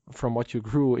from what you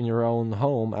grew in your own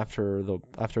home after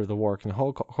the work in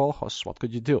kolkhoz. What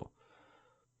could you do?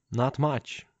 Not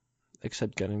much,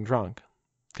 except getting drunk,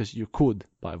 because you could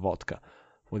buy vodka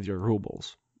with your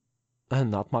rubles,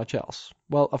 and not much else.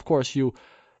 Well, of course, you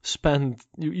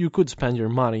could spend your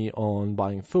money on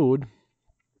buying food,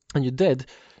 and you did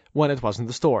when it was in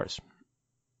the stores.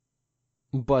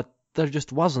 But there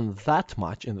just wasn't that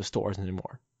much in the stores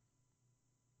anymore.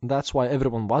 That's why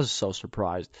everyone was so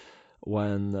surprised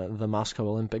when the Moscow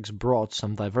Olympics brought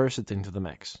some diversity into the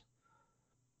mix.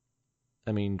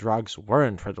 I mean, drugs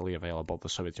weren't readily available. The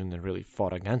Soviet Union really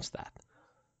fought against that.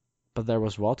 But there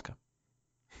was vodka.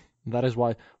 That is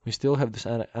why we still have this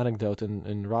anecdote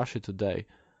in Russia today.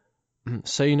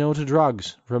 Say no to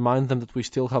drugs. Remind them that we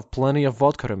still have plenty of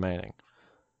vodka remaining.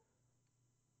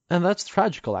 And that's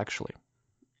tragical, actually.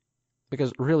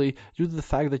 Because really, due to the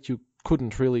fact that you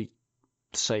couldn't really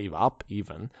save up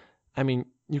even, I mean,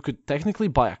 you could technically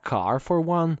buy a car for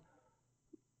one,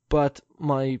 but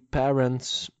my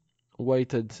parents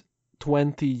waited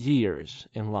 20 years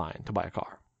in line to buy a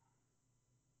car.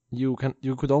 You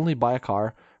could only buy a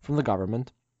car from the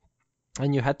government,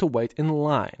 and you had to wait in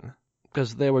line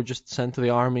because they were just sent to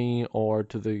the army or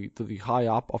to the high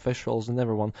up officials and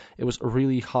everyone. It was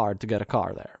really hard to get a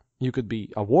car there. You could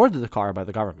be awarded a car by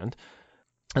the government,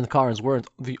 and cars weren't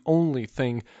the only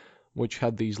thing which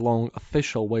had these long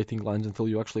official waiting lines until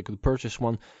you actually could purchase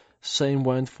one. Same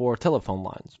went for telephone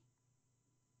lines.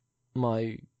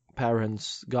 My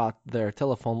parents got their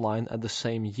telephone line at the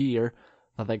same year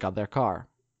that they got their car.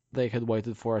 They had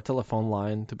waited for a telephone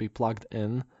line to be plugged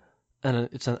in, and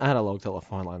it's an analog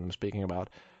telephone line I'm speaking about.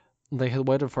 They had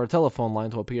waited for a telephone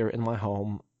line to appear in my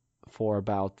home for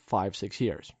about 5-6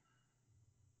 years.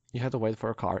 You had to wait for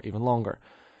a car even longer.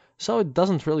 So it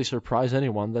doesn't really surprise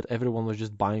anyone that everyone was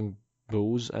just buying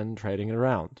booze and trading it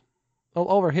around. Well,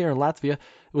 over here in Latvia, it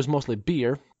was mostly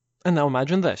beer. And now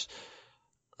imagine this.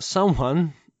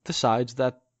 Someone decides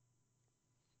that,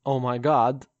 oh my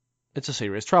God, it's a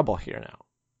serious trouble here now,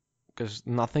 because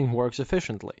nothing works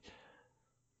efficiently.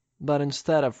 But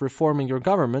instead of reforming your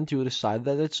government, you decide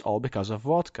that it's all because of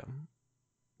vodka.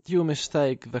 You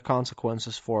mistake the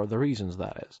consequences for the reasons,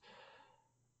 that is.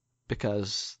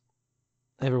 Because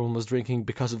everyone was drinking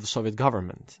because of the Soviet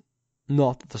government,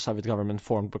 not the Soviet government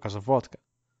formed because of vodka.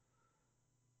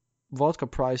 Vodka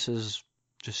prices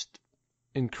just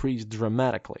increased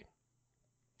dramatically.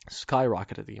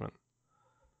 skyrocketed even.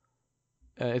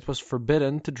 It was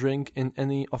forbidden to drink in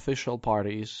any official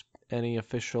parties, any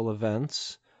official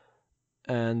events,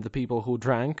 and the people who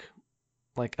drank,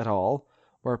 like at all,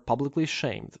 were publicly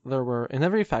shamed. There were, in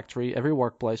every factory, every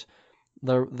workplace,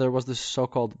 there was this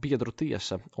so-called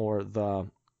biedrutiese, or the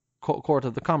court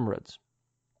of the comrades.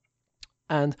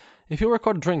 And if you were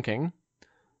caught drinking,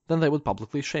 then they would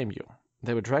publicly shame you.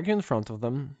 They would drag you in front of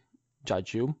them,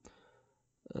 judge you,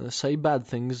 say bad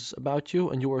things about you,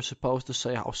 and you were supposed to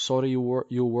say how sorry you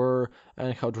were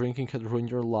and how drinking had ruined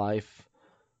your life,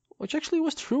 which actually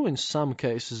was true in some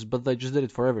cases, but they just did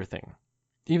it for everything.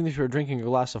 Even if you're drinking a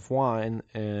glass of wine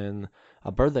in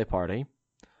a birthday party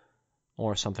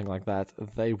or something like that,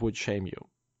 they would shame you.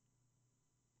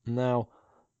 Now,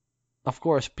 of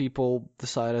course, people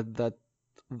decided that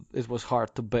it was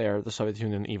hard to bear the Soviet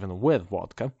Union even with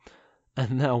vodka,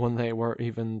 and now when they were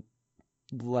even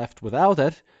left without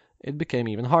it, it became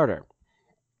even harder.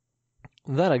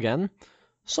 Then again,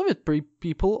 Soviet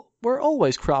people were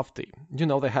always crafty. You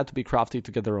know, they had to be crafty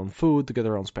to get their own food, to get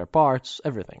their own spare parts,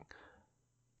 everything.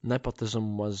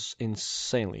 Nepotism was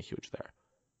insanely huge there.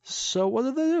 So what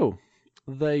did they do?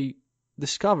 They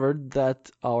discovered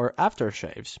that our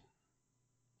aftershaves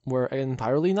were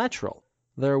entirely natural.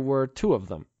 There were two of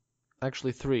them.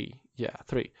 Actually three. Yeah,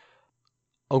 three.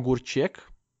 Ogórczyk,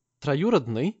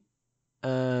 Trójródny,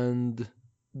 and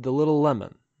the little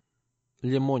lemon,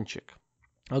 Limonczyk.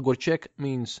 Ogórczyk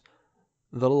means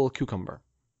the little cucumber,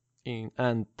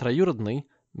 and Trójródny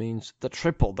means the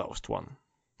triple-dosed one.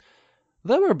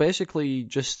 They were basically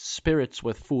just spirits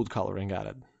with food coloring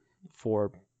added,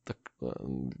 for the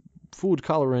food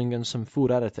coloring and some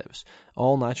food additives,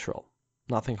 all natural,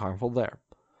 nothing harmful there.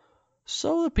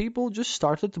 So the people just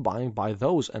started to buy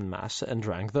those en masse and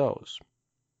drank those.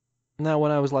 Now,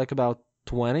 when I was like about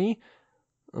 20,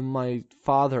 my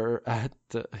father at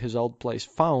his old place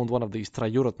found one of these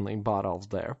Trójródny bottles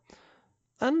there.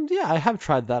 And yeah, I have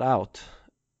tried that out.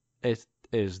 It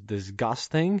is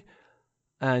disgusting,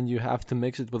 and you have to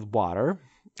mix it with water,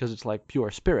 because it's like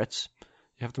pure spirits.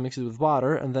 You have to mix it with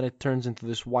water, and then it turns into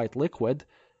this white liquid.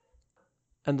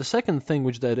 And the second thing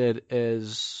which they did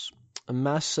is a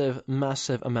massive,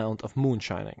 massive amount of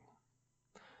moonshining.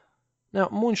 Now,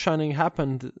 moonshining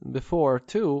happened before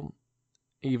too,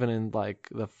 even in like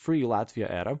the free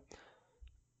Latvia era,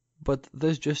 but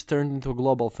this just turned into a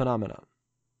global phenomenon.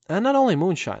 And not only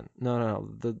moonshine, no,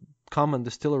 the common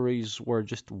distilleries were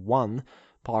just one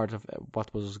part of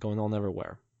what was going on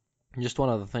everywhere. Just one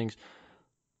of the things.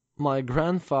 My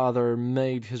grandfather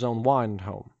made his own wine at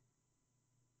home.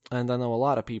 And I know a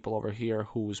lot of people over here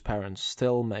whose parents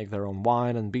still make their own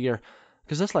wine and beer,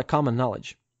 because that's like common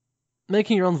knowledge.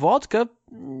 Making your own vodka,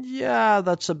 yeah,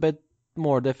 that's a bit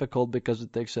more difficult because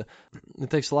it takes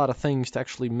a lot of things to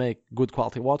actually make good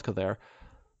quality vodka there,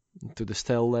 to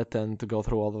distill it and to go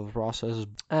through all of the processes.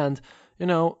 And you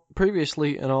know,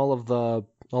 previously in all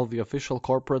of the official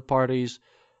corporate parties,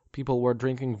 people were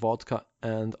drinking vodka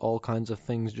and all kinds of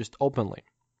things just openly.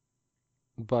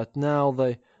 But now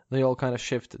they all kind of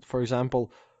shifted. For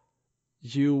example,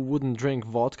 you wouldn't drink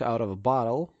vodka out of a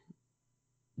bottle.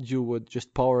 You would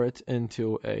just pour it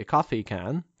into a coffee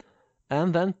can,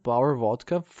 and then pour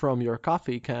vodka from your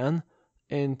coffee can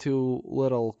into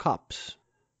little cups.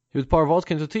 You would pour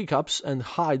vodka into teacups and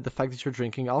hide the fact that you're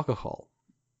drinking alcohol.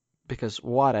 Because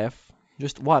what if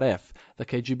the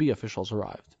KGB officials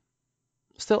arrived?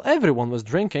 Still, everyone was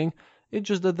drinking, it's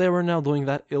just that they were now doing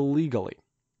that illegally.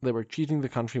 They were cheating the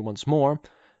country once more,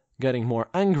 getting more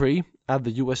angry at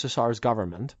the USSR's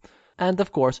government, and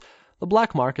of course, the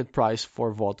black market price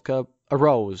for vodka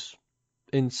arose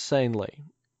insanely.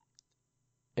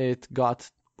 It got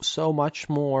so much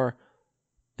more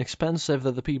expensive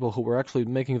that the people who were actually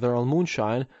making their own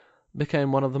moonshine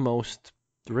became one of the most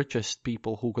richest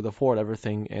people who could afford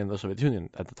everything in the Soviet Union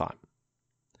at the time.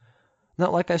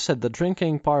 Now, like I said, the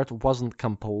drinking part wasn't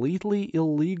completely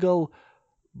illegal,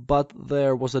 but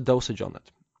there was a dosage on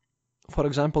it. For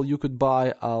example, you could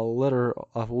buy a liter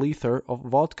of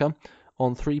vodka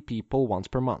on 3 people once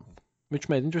per month, which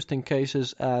made interesting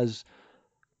cases as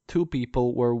 2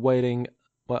 people were waiting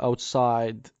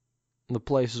outside the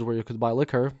places where you could buy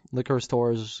liquor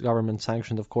stores, government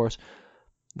sanctioned, of course.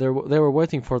 They were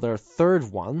waiting for their third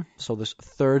one, so this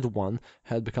third one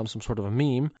had become some sort of a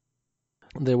meme.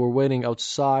 They were waiting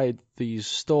outside these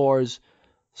stores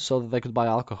so that they could buy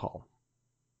alcohol.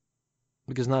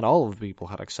 Because not all of the people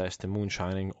had access to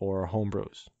moonshining or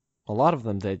homebrews. A lot of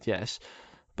them did, yes.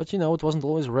 But, it wasn't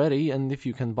always ready, and if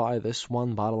you can buy this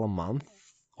 1 bottle a month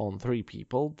on 3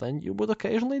 people, then you would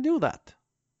occasionally do that.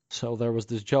 So there was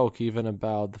this joke even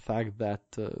about the fact that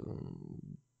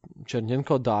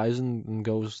Chernenko dies and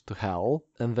goes to hell,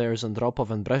 and there's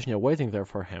Andropov and Brezhnev waiting there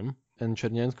for him, and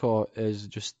Chernenko is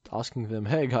just asking them,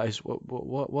 "Hey guys,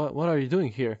 what are you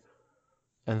doing here?"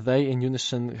 And they in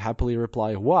unison happily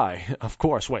reply, "Why? Of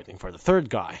course, waiting for the third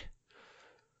guy."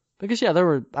 Because there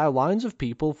were lines of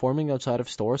people forming outside of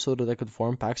stores so that they could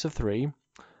form packs of 3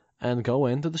 and go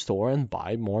into the store and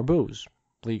buy more booze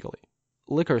legally.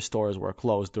 Liquor stores were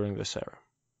closed during this era.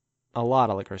 A lot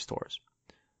of liquor stores.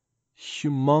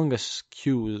 Humongous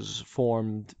queues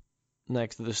formed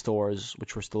next to the stores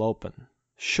which were still open.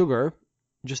 Sugar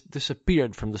just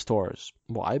disappeared from the stores.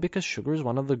 Why? Because sugar is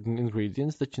one of the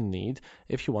ingredients that you need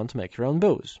if you want to make your own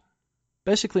booze.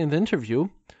 Basically, in the interview,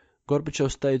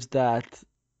 Gorbachev states that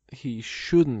he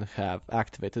shouldn't have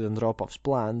activated Andropov's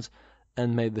plans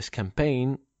and made this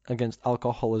campaign against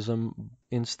alcoholism.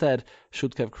 Instead,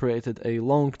 should have created a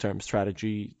long-term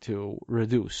strategy to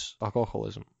reduce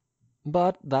alcoholism.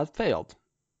 But that failed.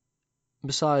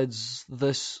 Besides,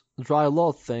 this dry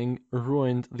law thing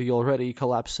ruined the already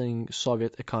collapsing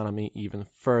Soviet economy even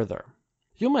further.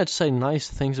 You might say nice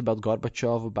things about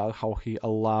Gorbachev, about how he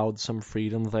allowed some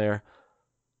freedom there,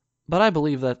 but I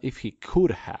believe that if he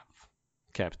could have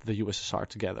kept the USSR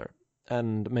together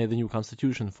and made a new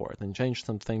constitution for it and changed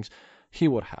some things, he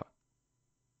would have.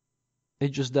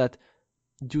 It's just that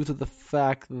due to the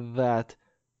fact that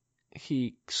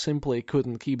he simply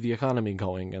couldn't keep the economy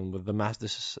going, and with the mass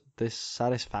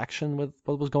dissatisfaction with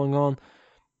what was going on,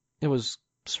 it was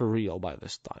surreal by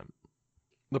this time.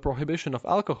 The prohibition of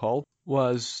alcohol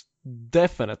was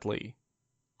definitely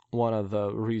one of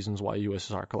the reasons why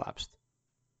USSR collapsed.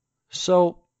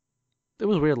 So, it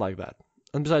was weird like that.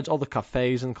 And besides, all the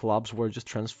cafes and clubs were just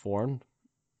transformed.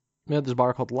 We had this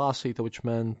bar called La Cita, which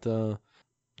meant, the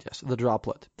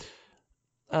droplet.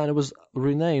 And it was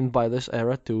renamed by this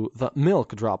era to the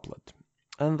Milk Droplet.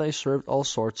 And they served all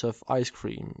sorts of ice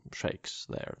cream shakes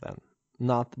there then,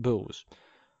 not booze.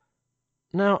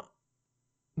 Now,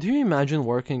 do you imagine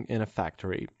working in a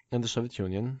factory in the Soviet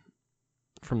Union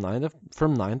from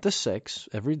 9 to 6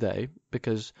 every day,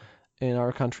 because in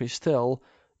our country still,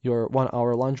 your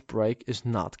 1-hour lunch break is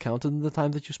not counted in the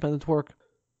time that you spend at work?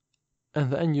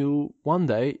 And then you, one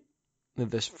day,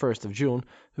 this 1st of June,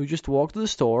 you just walk to the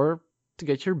store to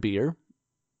get your beer,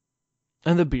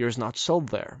 and the beer is not sold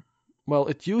there. Well,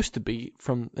 it used to be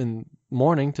from in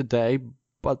morning to day,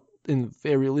 but in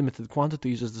very limited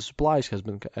quantities as the supplies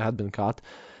had been cut,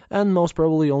 and most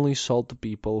probably only sold to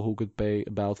people who could pay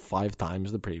about 5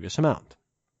 times the previous amount.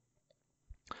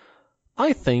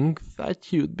 I think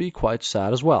that you'd be quite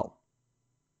sad as well.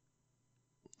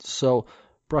 So,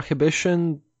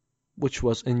 prohibition, which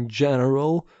was in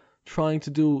general trying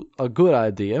to do a good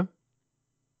idea,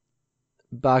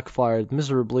 backfired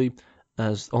miserably,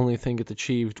 as the only thing it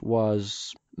achieved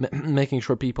was making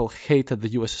sure people hated the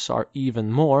USSR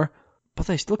even more, but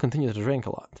they still continued to drink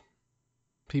a lot.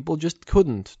 People just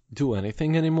couldn't do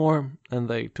anything anymore, and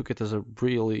they took it as a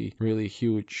really, really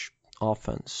huge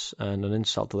offense and an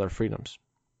insult to their freedoms,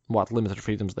 what limited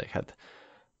freedoms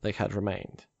they had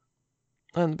remained.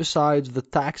 And besides, the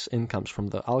tax incomes from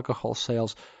the alcohol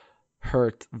sales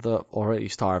hurt the already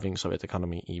starving Soviet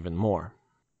economy even more.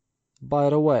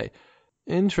 By the way,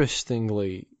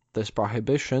 interestingly, this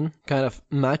prohibition kind of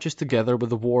matches together with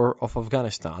the war of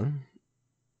Afghanistan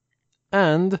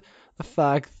and the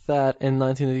fact that in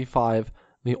 1985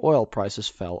 the oil prices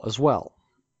fell as well.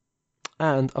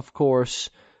 And, of course,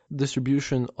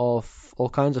 distribution of all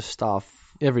kinds of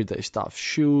stuff, everyday stuff,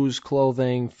 shoes,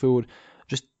 clothing, food,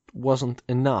 just wasn't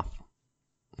enough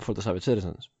for the Soviet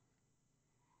citizens.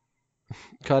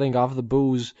 Cutting off the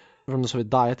booze from the Soviet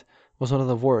diet was one of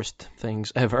the worst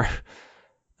things ever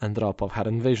Andropov had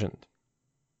envisioned.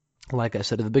 Like I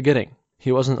said at the beginning,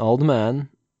 he was an old man,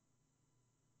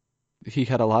 he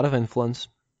had a lot of influence,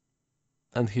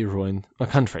 and he ruined a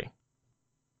country.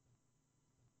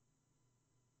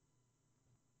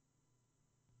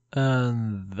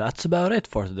 And that's about it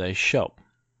for today's show.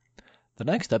 The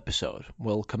next episode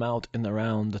will come out in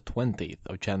around the 20th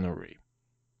of January.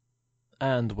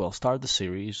 And we'll start the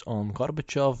series on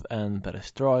Gorbachev and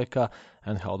Perestroika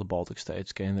and how the Baltic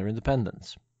states gained their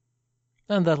independence.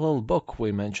 And that little book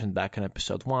we mentioned back in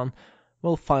episode 1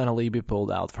 will finally be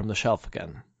pulled out from the shelf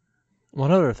again.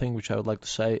 One other thing which I would like to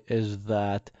say is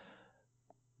that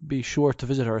be sure to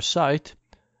visit our site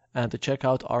and to check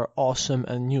out our awesome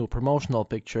and new promotional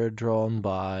picture drawn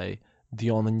by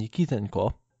Diona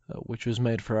Nikitenko, which was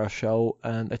made for our show,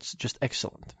 and it's just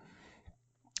excellent.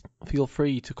 Feel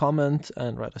free to comment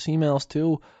and write us emails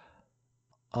too.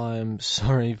 I'm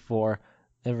sorry for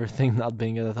everything not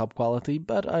being at the top quality,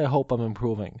 but I hope I'm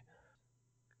improving.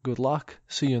 Good luck,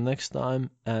 see you next time,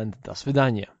 and до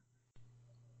свидания.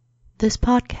 This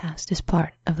podcast is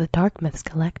part of the Dark Myths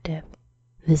Collective.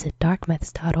 Visit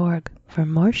darkmyths.org for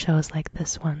more shows like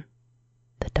this one.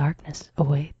 The darkness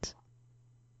awaits.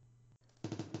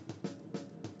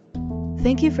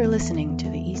 Thank you for listening to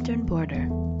The Eastern Border.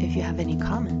 If you have any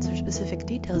comments or specific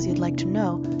details you'd like to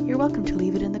know, you're welcome to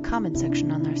leave it in the comment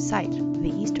section on our site,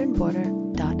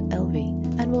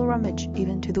 theeasternborder.lv, and we'll rummage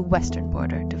even to the western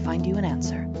border to find you an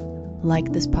answer.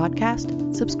 Like this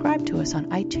podcast, subscribe to us on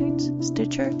iTunes,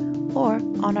 Stitcher, or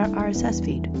on our RSS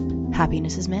feed.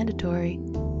 Happiness is mandatory.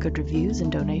 Good reviews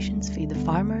and donations feed the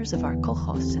farmers of our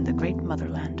kolkhos in the great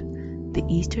motherland. The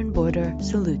Eastern Border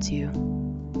salutes you.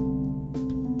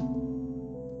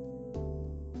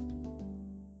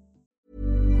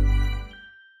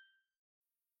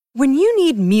 When you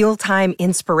need mealtime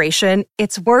inspiration,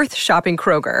 it's worth shopping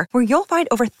Kroger, where you'll find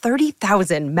over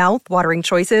 30,000 mouth-watering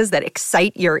choices that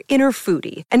excite your inner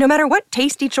foodie. And no matter what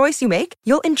tasty choice you make,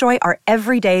 you'll enjoy our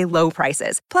everyday low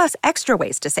prices, plus extra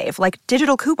ways to save, like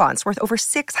digital coupons worth over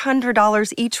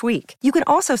 $600 each week. You can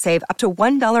also save up to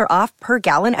 $1 off per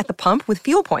gallon at the pump with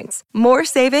fuel points. More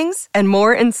savings and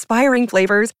more inspiring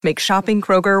flavors make shopping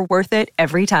Kroger worth it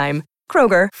every time.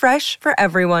 Kroger, fresh for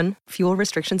everyone. Fuel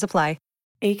restrictions apply.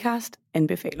 Acast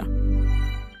anbefaler.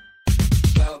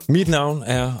 Mit navn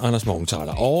er Anders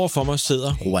Morgenthaler. Overfor mig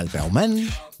sidder Roald Bergmann.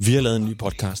 Vi har lavet en ny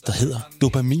podcast, der hedder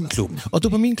Dopaminklubben. Og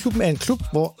Dopaminklubben er en klub,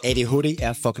 hvor ADHD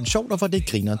er fucking sjovt, og hvor det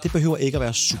griner. Det behøver ikke at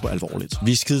være super alvorligt.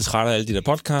 Vi er skide trætte af alle de der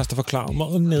podcasts, der forklarer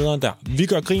mig nederen der. Vi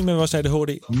gør grin med vores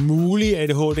ADHD. Mulig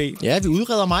ADHD. Ja, vi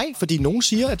udreder mig, fordi nogen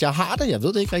siger, at jeg har det. Jeg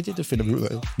ved det ikke rigtigt, det finder vi ud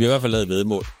af. Vi har i hvert fald lavet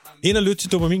væddemål. Ind og lyt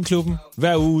til Dopaminklubben.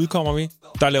 Hver uge udkommer vi.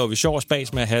 Der laver vi sjov og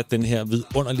spas med at have den her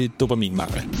vidunderlige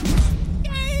dopaminmangel.